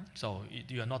会堂， So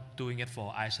you are not doing it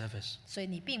for eye service. 所以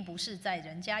你并不是在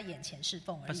人家眼前侍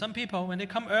奉而 But 已。 some people, when they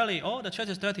come early, oh, the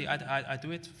church is dirty. I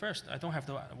do it first. I don't have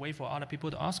to wait for other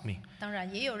people to ask me. 当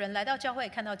然，也有人来到教会，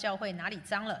看到教会哪里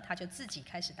脏了，他就自己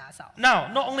开始打扫。 Now,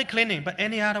 not only cleaning, but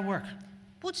any other work.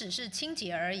 不只是清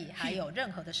洁而已，还有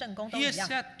任何的圣工都 He 一样。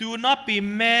 said, do not be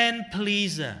man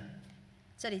pleaser.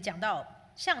 这里讲到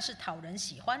像是讨人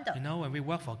喜欢的 You，know, when we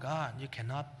work for God, you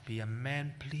cannot be a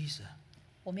man pleaser.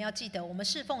 我们要记得，我们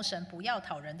侍奉神不要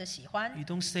讨人的喜欢， You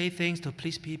don't say things to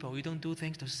please people. You don't do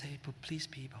things to please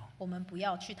people. 我们不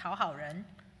要去讨好人。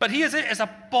 But here it is as a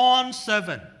bond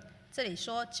servant. 这里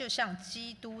说，就像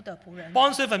基督的仆人，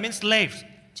 Bond servant means slaves.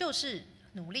 就是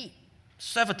奴隶。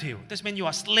 Servitude. This means you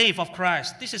are slave of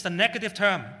Christ. This is a negative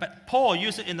term, but Paul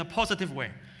used it in a positive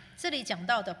way. 这里讲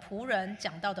到的仆人，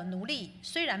讲到的奴隶，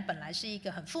虽然本来是一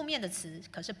个很负面的词，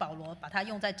可是保罗把它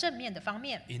用在正面的方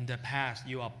面。 In the past,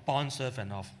 you are bond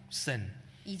servant of sin.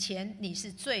 以前你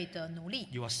是罪的奴隶，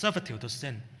 You are servitude to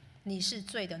sin. 你是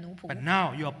罪的奴 But 仆。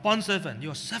 now you are bond servant.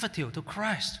 You are servitude to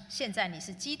Christ. 现在你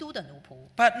是基督的奴仆，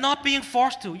 But not being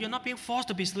forced to. You're not being forced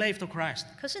to be slave to Christ.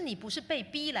 可是你不是被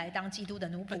逼来当基督的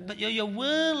奴 But 仆， you're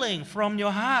willing from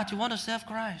your heart. You want to serve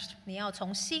Christ. 你要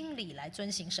从心里来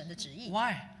遵行神的旨意。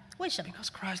 Why? 为什么？ Because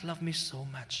Christ loved me so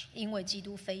much. 因为基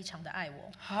督非常的爱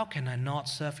我， How can I not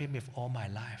serve him with all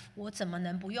my life? 我怎么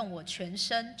能不用我全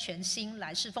身全心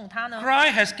来侍奉他呢？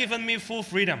 Christ has given me full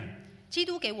freedom 基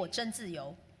督给我真自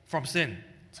由， from sin.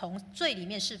 从罪里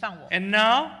面释放我。 And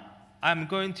now I'm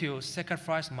going to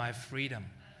sacrifice my freedom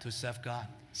to serve God.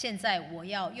 现在我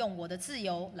要用我的自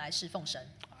由来侍奉神。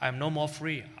 I am no more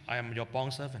free. I am your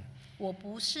bond servant. 我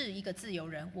不是一个自由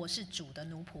人，我是主的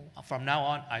奴仆。 From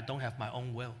now on, I don't have my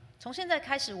own will. 从现在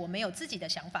开始，我没有自己的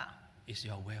想法， It's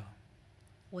your will.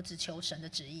 我只求神的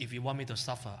旨意。 If you want me to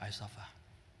suffer, I suffer.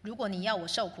 如果你要我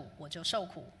受苦，我就受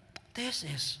苦。 This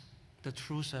is the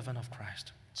true servant of Christ.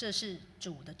 这是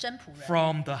主的真仆人，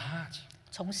 From the heart.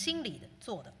 从心里的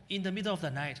做的。 In the middle of the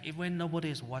night, even when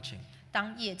nobody is watching.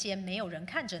 当夜间没有人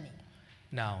看着你，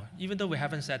 Now, even though we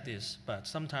haven't said this, but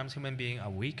sometimes human beings are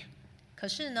weak. 可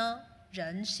是呢，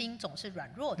人心总是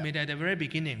软弱的。 Maybe at the very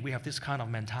beginning, we have this kind of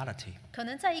mentality. 可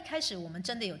能在一开始，我们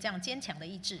真的有这样坚强的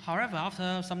意志。 However,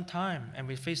 after some time, and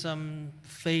we face some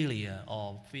failure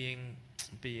or being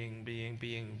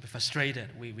frustrated,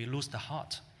 we lose the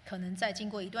heart. 可能在经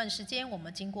过一段时间，我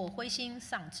们经过灰心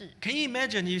丧志。 Can you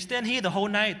imagine you stand here the whole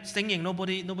night singing,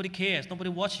 nobody cares,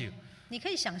 nobody watch you. 你可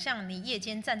以想象，你夜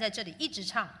间站在这里一直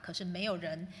唱，可是没有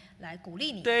人来鼓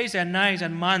励你。 Days and nights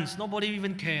and months, nobody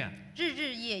even care. 日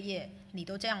日夜夜你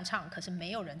都这样唱，可是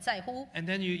没有人在乎。 And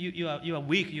then you are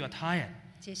weak, you are tired.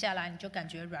 接下来你就感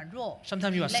觉软弱，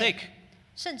 Sometimes you are 疲累 sick.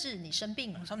 甚至你生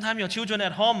病了。 Sometimes your children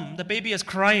at home, the baby is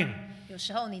crying. 有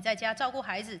时候你在家照顾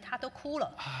孩子，他都哭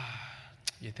了。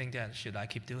 You think that, should I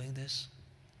keep doing this?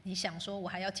 你想说，我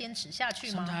还要坚持下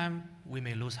去吗？ Sometimes we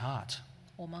may lose heart.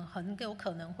 我们很有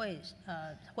可能会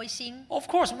灰心。 Of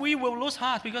course, we will lose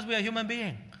heart because we are human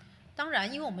beings. 当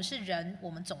然，因为我们是人，我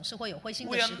们总是会有灰心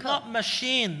We 的 are 时 not 刻。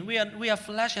 machine. We are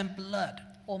flesh and blood.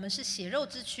 我们是血肉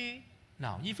之躯，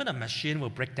 Now, even a machine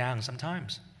will break down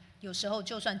sometimes. 有时候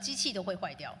就算机器都会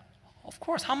坏掉。 Of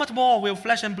course, how much more will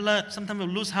flesh and blood sometimes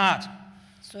will lose heart?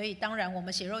 所以，当然，我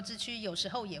们血肉之躯有时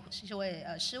候也是会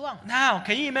失望。 Now,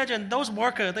 can you imagine those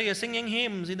workers, they are singing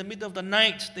hymns in the middle of the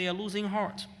night, they are losing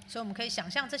heart. 所以，我们可以想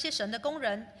象，这些神的工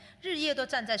人日夜都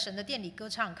站在神的殿里歌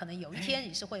唱，可能有一天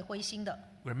也是会灰心的。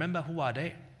 Remember, who are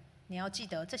they? 你要记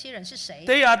得，这些人是谁？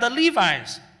 They are the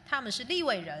Levites. 他们是利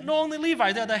未人， Not only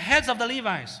Levites, they are the heads of the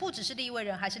Levites. 不只是利未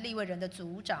人，还是利未人的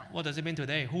族长。 What does it mean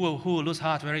today? Who will lose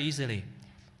heart very easily?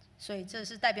 所以，这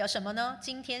是代表什么呢？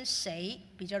今天谁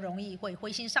比较容易会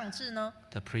灰心丧志呢？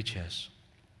 The preachers,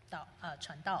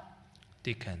 传道、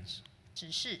 deacons,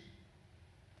 执事、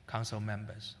 council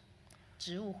members.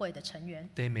 职务会的成员，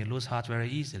 They may lose heart very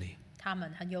easily 他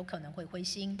们很有可能会灰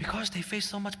心， because they face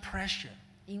so much pressure.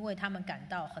 因为他们感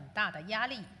到很大的压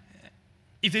力。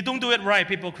 If they don't do it right,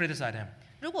 people criticize them.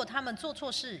 如果他们做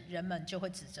错事，人们就会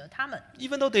指责他们；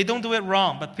 Even though they don't do it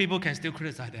wrong, but people can still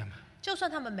criticize them. 就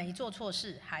算他们没做错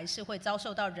事，还是会遭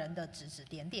受到人的指指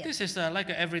点点。 This is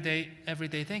like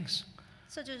everyday things.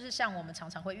 这就是像我们常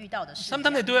常会遇到的事一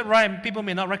Sometimes they 样。 do it right, people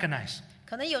may not recognize.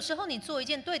 可能有时候你做一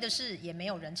件对的事，也没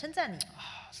有人称赞你，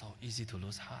 So easy to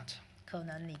lose heart. 可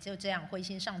能你就这样灰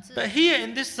心丧志。 But here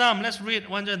in this psalm, let's read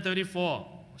 134,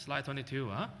 slide 22.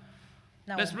 Huh?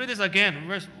 那 Let's read this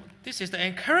again. This is the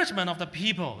encouragement of the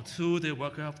people to the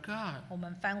worker of God. 我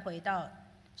们翻回到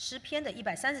诗篇的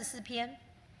134篇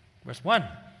Verse 1.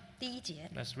 第一节，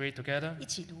 Let's read together. 一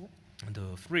起读。 1,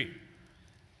 2, 3.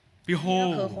 Behold,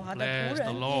 耶和华的仆人 bless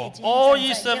the Lord, 夜间 all 站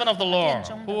ye 在 servants of the 耶和华 Lord, 殿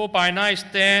中的。 who by night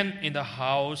stand in the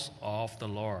house of the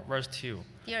Lord. Verse 2.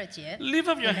 第二节， Lift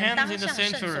up 你 your 们 hands 当 in the 向圣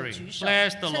所 sanctuary. 举手，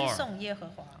 Bless the 称 Lord. 颂耶和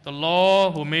华。 The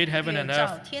Lord who made heaven 愿 and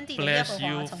照 earth 天地的耶和 bless 华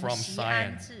you 从 from 西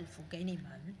安 Zion. 赐福给你们。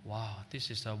 Wow,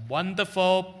 this is a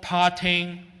wonderful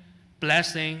parting,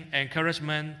 blessing,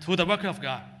 encouragement to the worker of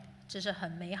God. 这是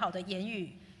很美好的言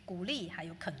语、鼓励还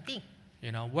有肯定。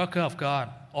 You know, worker of God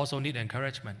also need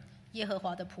encouragement. 耶和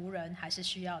华的仆人还是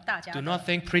需要大家 Do 的 not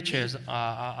think preachers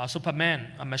are Superman,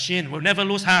 a machine, will never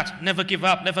lose heart, never give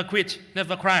up, never quit,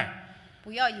 never cry.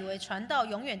 不要以为传道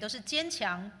永远都是坚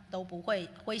强，都不会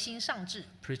灰心丧志。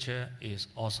 Preacher is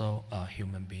also a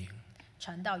human being.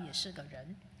 传道也是个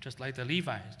人， Just like the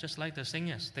Levites, just like the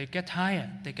singers. They get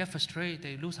tired, they get frustrated,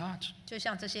 they lose heart. 就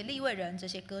像这些利未人、这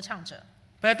些歌唱者。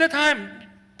 But at that time,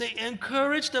 they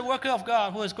encourage the worker of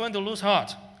God who is going to lose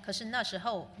heart. 可是那时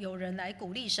候有人来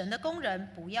鼓励神的工人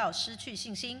不要失去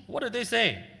信心。 What did they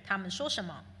say? 他们说什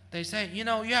么？ They say, you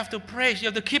know, you have to praise,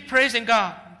 you have to keep praising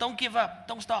God. Don't give up,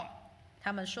 don't stop.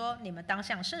 他们说：“你们当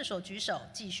向圣所举手，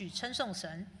继续称颂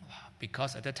神，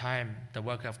 Because at that time, the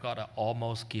worker of God are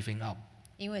almost giving up.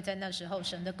 因为在那时候，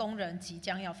神的工人即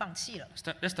将要放弃了。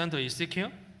 Let's turn to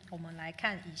Ezekiel, ”我们来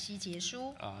看以西结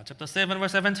书 chapter 7,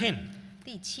 verse 17.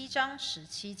 第7章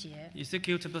17节。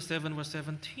 Ezekiel chapter 7, verse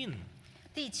 17.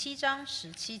 第7章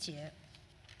17节，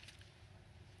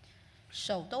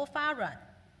手都发软，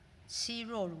膝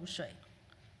弱如水。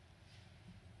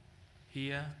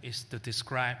 Here is to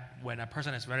describe when a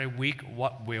person is very weak,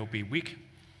 what will be weak.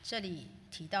 这里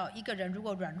提到一个人如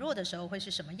果软弱的时候会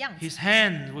是什么样子？ His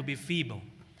hand will be feeble.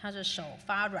 他的手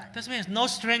发软， That means no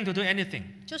strength to do anything.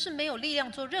 就是没有力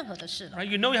量做任何的事了。 Right?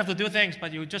 You know you have to do things, but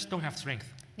you just don't have strength.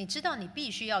 你知道你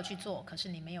必须要去做，可是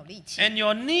你没有力气。 And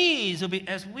your knees will be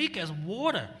as weak as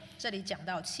water. 这里讲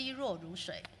到欺弱如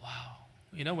水， Wow.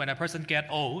 You know, when a person get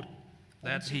old,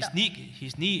 that his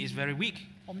knee is very weak.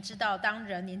 我们知道，当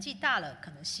人年纪大了，可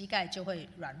能膝盖就会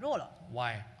软弱了。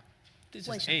 Why? This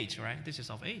is age, right? This is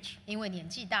of age. 因为年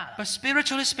纪大了。 But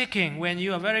spiritually speaking, when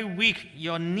you are very weak,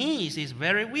 your knees is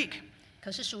very weak.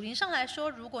 可是属灵上来说，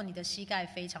如果你的膝盖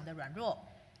非常的软弱，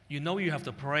 You know you have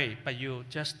to pray, but you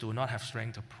just do not have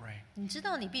strength to pray. 你知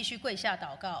道你必须跪下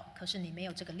祷告，可是你没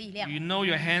有这个力量。 You know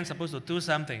your hands supposed to do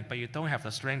something, but you don't have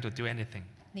the strength to do anything.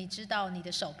 你知道你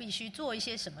的手必须做一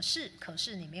些什么事，可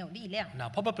是你没有力量。 Now,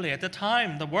 probably at the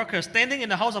time, the workers standing in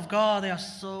the house of God, they are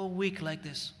so weak like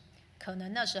this. 可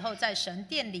能那时候在神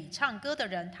殿里唱歌的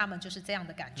人，他们就是这样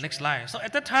的感觉。 Next slide. So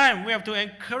at that time, we have to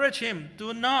encourage him.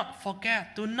 Do not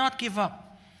forget. Do not give up.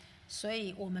 所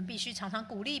以我们必须常常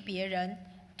鼓励别人，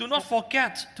 Do not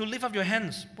forget to lift up your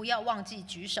hands. 不要忘记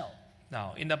举手。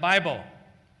 Now, in the Bible,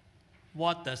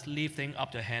 what does lifting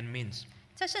up the hand means?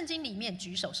 在圣经里面，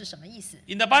举手是什么意思？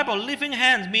 In the Bible, lifting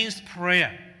hands means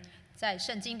prayer. 在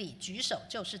圣经里，举手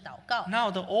就是祷告。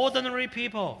 Now, the ordinary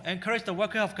people encourage the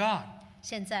worker of God.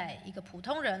 现在一个普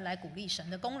通人来鼓励神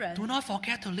的工人， Do not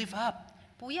forget to lift up.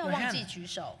 不要忘记举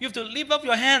手， You have to lift up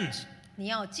your hands. 你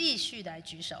要继续来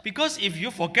举手。 Because if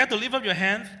you forget to lift up your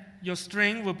hands, your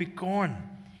strength will be gone.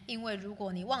 因为如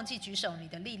果你忘记举手，你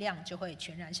的力量就会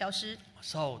全然消失。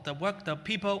 So the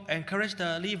people encourage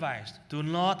the Levites, do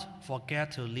not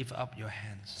forget to lift up your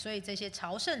hands. 所以这些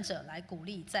朝圣者来鼓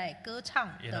励在歌唱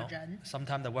You 的 know, 人，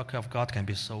 sometimes the worker of God can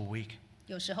be so weak.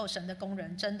 有时候神的工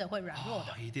人真的会软弱 Oh,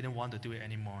 的， he didn't want to do it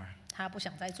anymore. 他不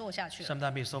想再做下去了。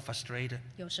 Sometimes he's so frustrated.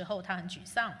 有时候他很沮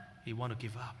丧， He want to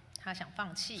give up. 他想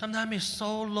放弃。 Sometimes he's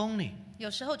so lonely. 有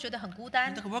时候觉得很孤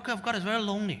单 The，worker of God is very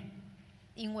lonely.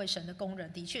 因为神的工人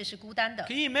的确是孤单的。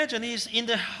 Can you imagine he's in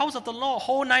the house of the Lord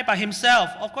whole night by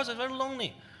himself? Of course, it's very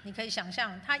lonely. 你可以想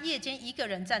象，他夜间一个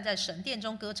人站在神殿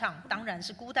中歌唱，当然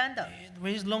是孤单的。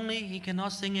 When he's lonely, he cannot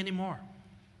sing anymore.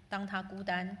 当他孤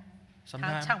单，他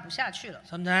Sometimes, 唱不下去了。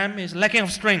 sometimes he's lacking of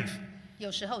strength.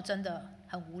 有时候真的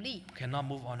很无力， Cannot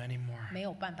move on anymore. 没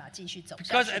有办法继续走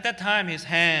下 Because 去 at。that time, his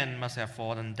hand must have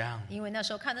fallen down. 因为那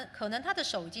时候可能他的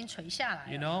手已经垂下来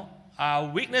You 了。 know,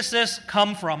 our weaknesses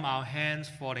come from our hands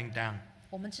falling down.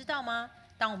 我们知道吗？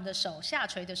当我们的手下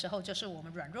垂的时候，就是我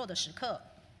们软弱的时刻。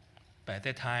 But at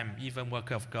that time, even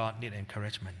worker of God need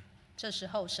encouragement. 这时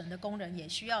候，神的工人也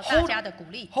需要大家的鼓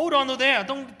励。 Hold on to there.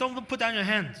 Don't put down your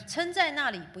hands. 撑在那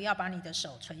里，不要把你的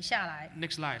手垂下来，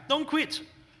 Next slide. Don't quit.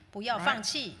 不要放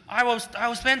弃。 I will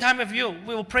spend time with you.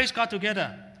 We will praise God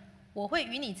together. 我会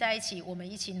与你在一起，我们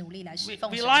一起努力来侍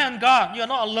奉 Rely 神。 on God. You are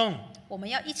not alone. 我们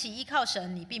要一起依靠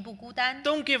神，你并不孤单，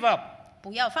 Don't give up.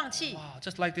 不要放弃。 Wow,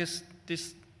 just like this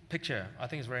picture, I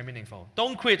think it's very meaningful.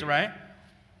 Don't quit, right?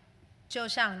 就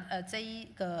像这一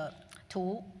个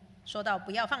图说到，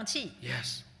不要放弃。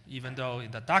 Yes. Even though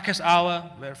in the darkest hour,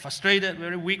 very frustrated,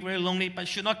 very weak, very lonely, but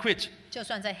should not quit. 就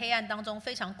算在黑暗当中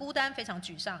非常孤单、非常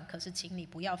沮丧，可是请你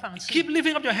不要放 Keep 弃，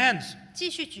 lifting up your hands. 继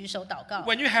续举手祷告。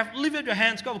 When you have lifted up your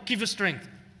hands, God will give you strength.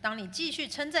 当你继续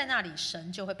撑在那里，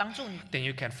神就会帮助你。 Then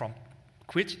you can from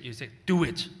quit, you say, do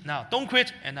it. Now, don't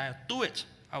quit, and I do it.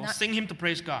 I will Now- sing him to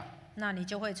praise God. 那你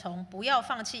就会从不要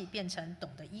放弃变成懂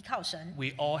得依靠神。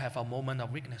 We all have a moment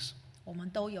of weakness. 我们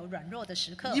都有软弱的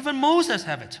时刻， Even Moses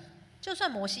have it. 就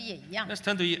算摩西也一样。 Let's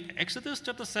turn to Exodus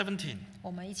chapter 17. 我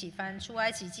们一起翻出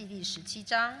埃及记第17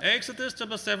章， Exodus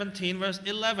chapter 17, verse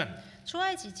 11. 出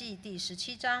埃及记第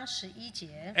17章11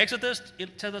节， Exodus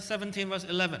chapter 17, verse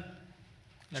 11.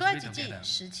 出 Let's 埃 read 及记 together.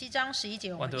 17章11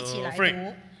节，我 One, 们 two, 一起来 three.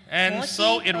 读。 And 摩西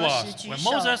so it 何 was 时举 when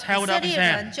手， Moses 以 held 色 up his 列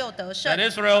人 hand 就得胜； that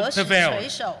Israel 何时 prevailed. 垂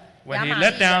手， When 亚 he 玛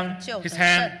let 力 down 人就得 his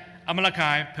hand, 胜。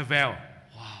 Amalekite prevailed.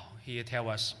 Wow, here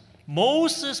tell us.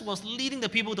 Moses was leading the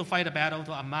people to fight a battle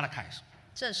to Amalekites.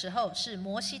 这时候是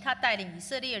摩西他带领以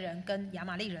色列人跟亚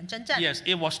玛力人征战。 Yes,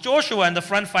 it was Joshua in the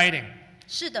front fighting.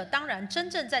 是的，当然真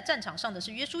正在战场上的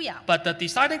是约书亚， But the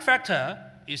deciding factor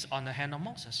is on the hand of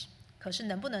Moses. 可是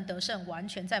能不能得胜，完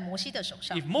全在摩西的手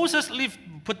上 If。Moses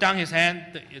put down his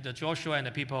hand, the Joshua and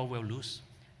the people will lose.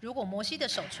 如果摩西的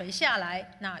手垂下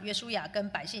来，那约书亚跟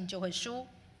百姓就会输，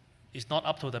 It's not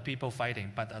up to the people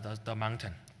fighting, but the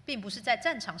mountain. 并不是在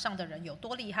战场上的人有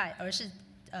多厉害，而是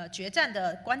决战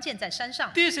的关键在山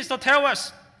上。 This is to tell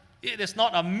us it is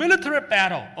not a military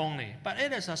battle only, but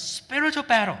it is a spiritual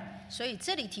battle. 所以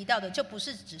这里提到的就不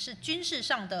是只是军事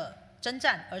上的征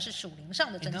战，而是属灵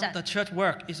上的 You 征 know, 战 the。church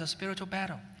work is a spiritual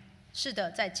battle. 是的，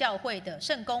在教会的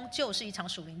圣工就是一场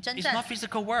属灵征 It's 战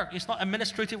not，physical work. It's not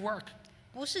administrative work.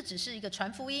 不是只是一个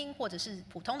传福音或者是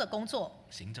普通的工作、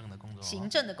行政的工作。行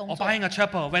政的工 Or 作， buying a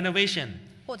chapel, renovation.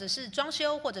 或者是装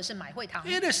修，或者是买会堂。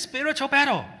 It is spiritual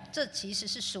battle. 这其实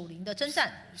是属灵的征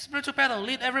战。 Spiritual battle.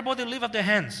 Lead everybody to lift up their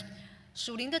hands.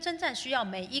 属灵的征战需要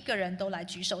每一个人都来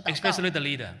举手祷告， especially the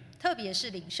leader. 特别是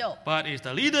领袖。 But if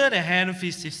the leader, the hand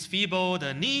is feeble,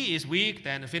 the knee is weak,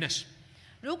 then finish.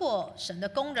 如果神的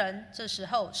工人这时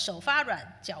候手发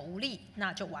软、脚无力，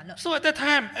那就完了。 So at that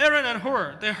time, Aaron and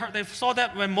Hur, they saw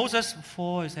that when Moses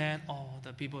fall his hand,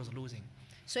 the people is losing.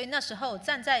 所以那时候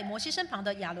站在摩西身旁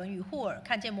的亚伦与户尔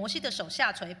看见摩西的手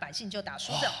下垂，百姓就打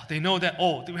输的。They know that,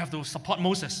 we have to support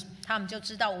Moses. 他们就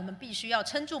知道我们必须要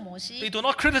撑住摩 They 西， do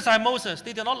not criticize Moses.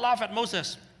 They do not laugh at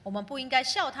Moses. 我们不应该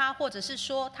笑他，或者是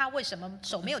说他为什么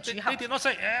手没有 They, 举好 they。did not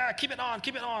say, keep it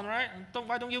on, right?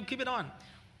 Why don't you keep it on?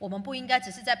 我们不应该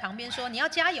只是在旁边说你要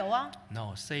加油啊。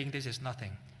 No, saying this is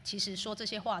nothing. 其实说这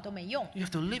些话都没用， You have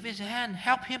to lift his hand,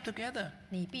 help him together.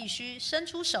 你必须伸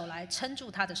出手来撑住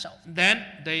他的手。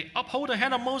 Then they uphold the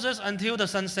hand of Moses until the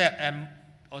sun set, and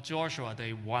Joshua,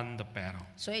 they won the battle.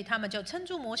 所以他们就撑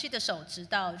住摩西的手，直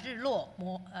到日落，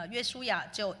约书亚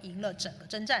就赢了整个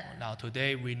征战。 Now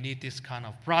today we need this kind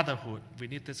of brotherhood. We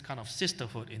need this kind of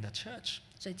sisterhood in the church.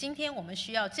 所以今天我们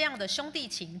需要这样的兄弟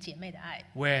情、姐妹的爱。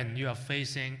 When you are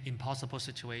facing impossible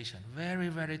situation,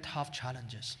 very, very tough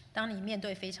challenges. 当你面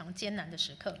对非常艰难的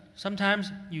时刻，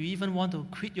 Sometimes you even want to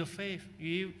quit your faith.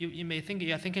 You may think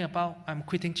you are thinking about, I'm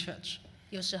quitting church.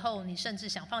 有时候你甚至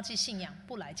想放弃信仰，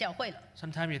不来教会了。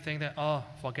 Sometimes you think that,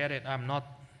 forget it, I'm not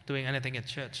doing anything at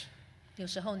church. 有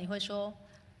时候你会说，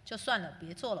就算了，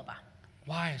别做了吧。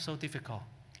 Why so difficult?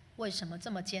 为什么这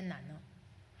么艰难呢？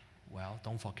 Well,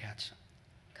 don't forget.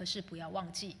 可是不要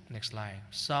忘记， Next line.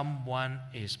 Someone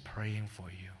is praying for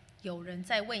you. 有人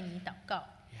在为你祷告，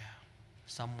 Yeah.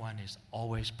 Someone is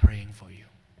always praying for you.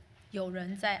 有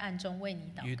人在暗中为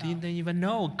你 You 祷告。 didn't even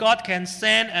know. God can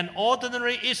send an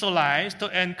ordinary Israelite to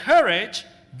encourage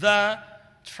the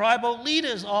tribal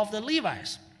leaders of the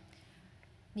Levites.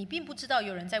 你并不知道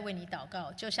有人在为你祷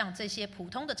告，就像这些普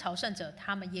通的朝圣者，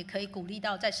他们也可以鼓励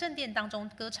到在圣殿当中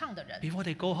歌唱的人。 Before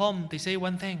they go home, they say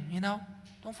one thing,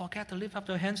 don't forget to lift up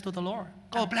your hands to the Lord.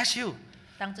 God bless you.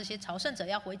 当这些朝圣者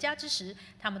要回家之时，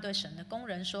他们对神的工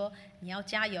人说：“你要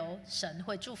加油，神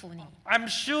会祝福你。” I'm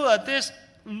sure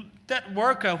that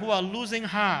worker who are losing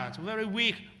heart, very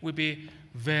weak, will be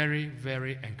very,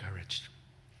 very encouraged.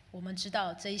 我们知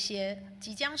道这些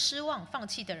即将失望、放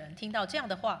弃的人，听到这样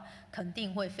的话，肯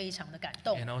定会非常的感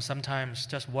动。 Sometimes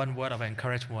just one word of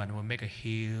encouragement will make a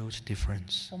huge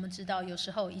difference. 我们知道，有时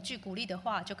候一句鼓励的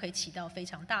话，就可以起到非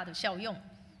常大的效用。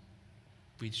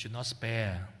 We should not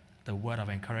spare the word of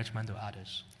encouragement to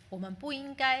others. 我们不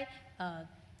应该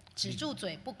止住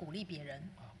嘴不鼓励别人，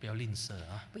不要吝啬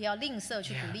啊。不要吝啬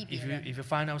去鼓励 If 别 you 人。 if you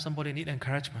find out somebody need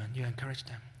encouragement, you encourage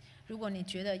them. 如果你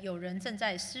觉得有人正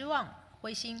在失望、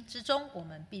灰心之中，我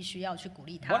们必须要去鼓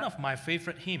励 One 他。 of my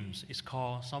favorite hymns is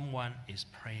called "Someone Is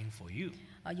Praying for You."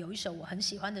 有一首我很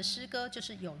喜欢的诗歌，就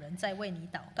是有人在为你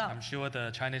祷告。 I'm sure the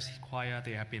Chinese choir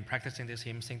they have been practicing this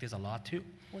hymn, sing this a lot too.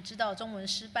 我知道中文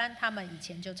诗班他们以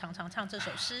前就常常唱这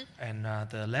首诗， And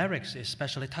the lyrics is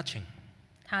especially touching.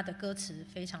 它的歌词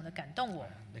非常的感动我。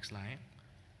 Next line.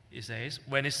 It says,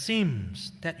 "When it seems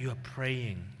that you are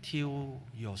praying till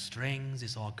your strength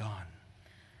is all gone."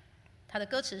 它的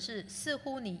歌词是：似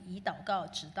乎你已祷告，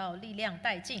直到力量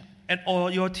殆尽， And all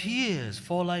your tears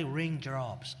fall like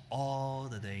raindrops all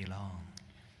the day long.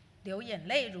 流眼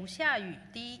泪如下雨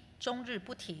滴，终日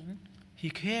不停。 He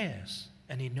cares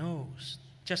and he knows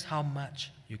just how much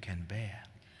you can bear.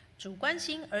 主关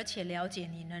心，而且了解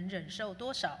你能忍受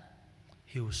多少。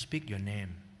 He will speak your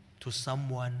name to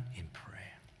someone in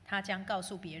prayer. 他将告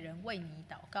诉别人为你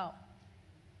祷告。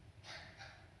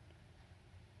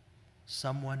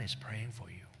 Someone is praying for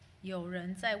you. 有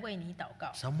人在为你祷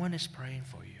告， Someone is praying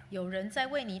for you. 有人在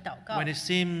为你祷告 When。it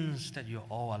seems that you're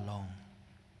all alone,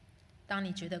 当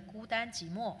你觉得孤单寂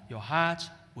寞， your heart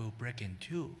will break in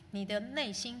two. 你的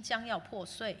内心将要破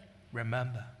碎。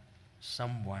 Remember,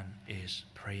 someone is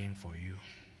praying for you.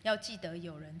 要记得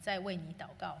有人在为你祷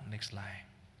告。 Next line.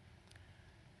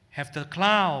 Have the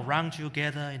cloud round you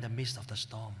gather in the midst of the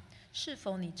storm? 是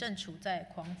否你正处在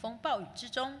狂风暴雨之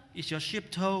中？ Is your ship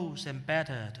tossed and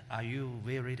battered? Are you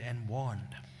wearied and worn?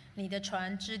 你的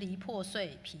船支离破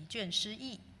碎，疲倦失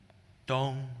意。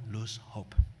 Don't lose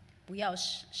hope. 不要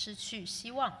失去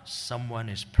希望。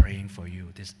 Someone is praying for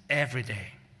you this every day.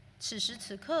 此时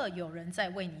此刻，有人在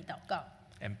为你祷告。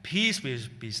 And peace will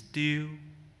be still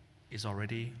is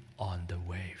already on the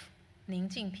wave. 宁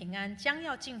静平安将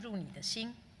要进入你的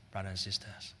心。 Brothers and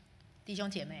sisters, 弟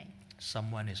兄姐妹，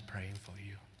 someone is praying for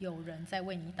you. 有人在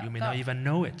为你 You 祷 may 告 not，even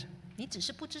know it. 你只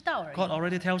是不知道而 God 已。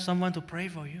 already tells someone to pray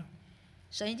for you.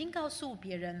 神已经告诉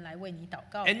别人来为你祷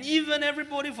告， And even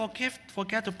everybody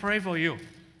forget to pray for you.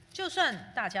 就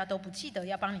算大家都不记得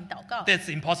要帮你祷告， That's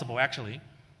impossible, actually.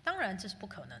 当然这是不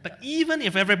可能 But 的。 even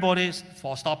if everybody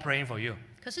stop praying for you,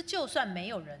 可是就算没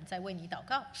有人在为你祷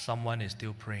告， someone is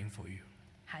still praying for you.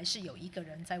 还是有一个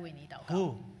人在为你祷告。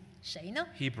 Who? 谁呢？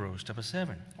 Hebrews chapter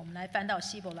 7. 我们来翻到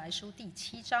希伯来书第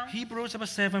7章。 Hebrews chapter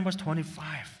 7 verse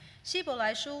 25. 希伯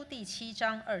来书第7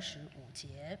章25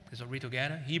节。 Let's read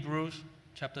together. Hebrews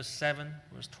chapter 7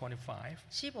 verse 25.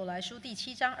 希伯来书第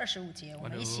7章25节，我 1,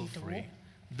 们一起 2, 读。 3.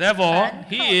 Therefore, 凡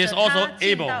he is 靠 also 着他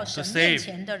进 able 到 to 神面 save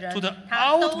前的人 to the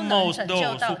他都能 outmost 拯救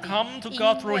those 到 who 底， come to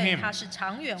God through 因为 him, 他是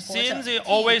长远活着， since he 替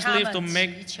always 他 lives to 们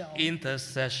make 祈求。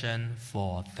 intercession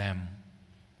for them.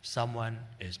 Someone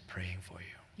is praying for you.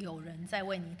 有人在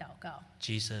为你祷告，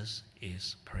 Jesus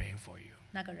is praying for you.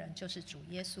 那个人就是主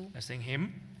耶稣。 Let's sing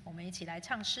hymn 我们一起来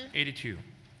唱诗 82.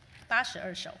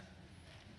 82首。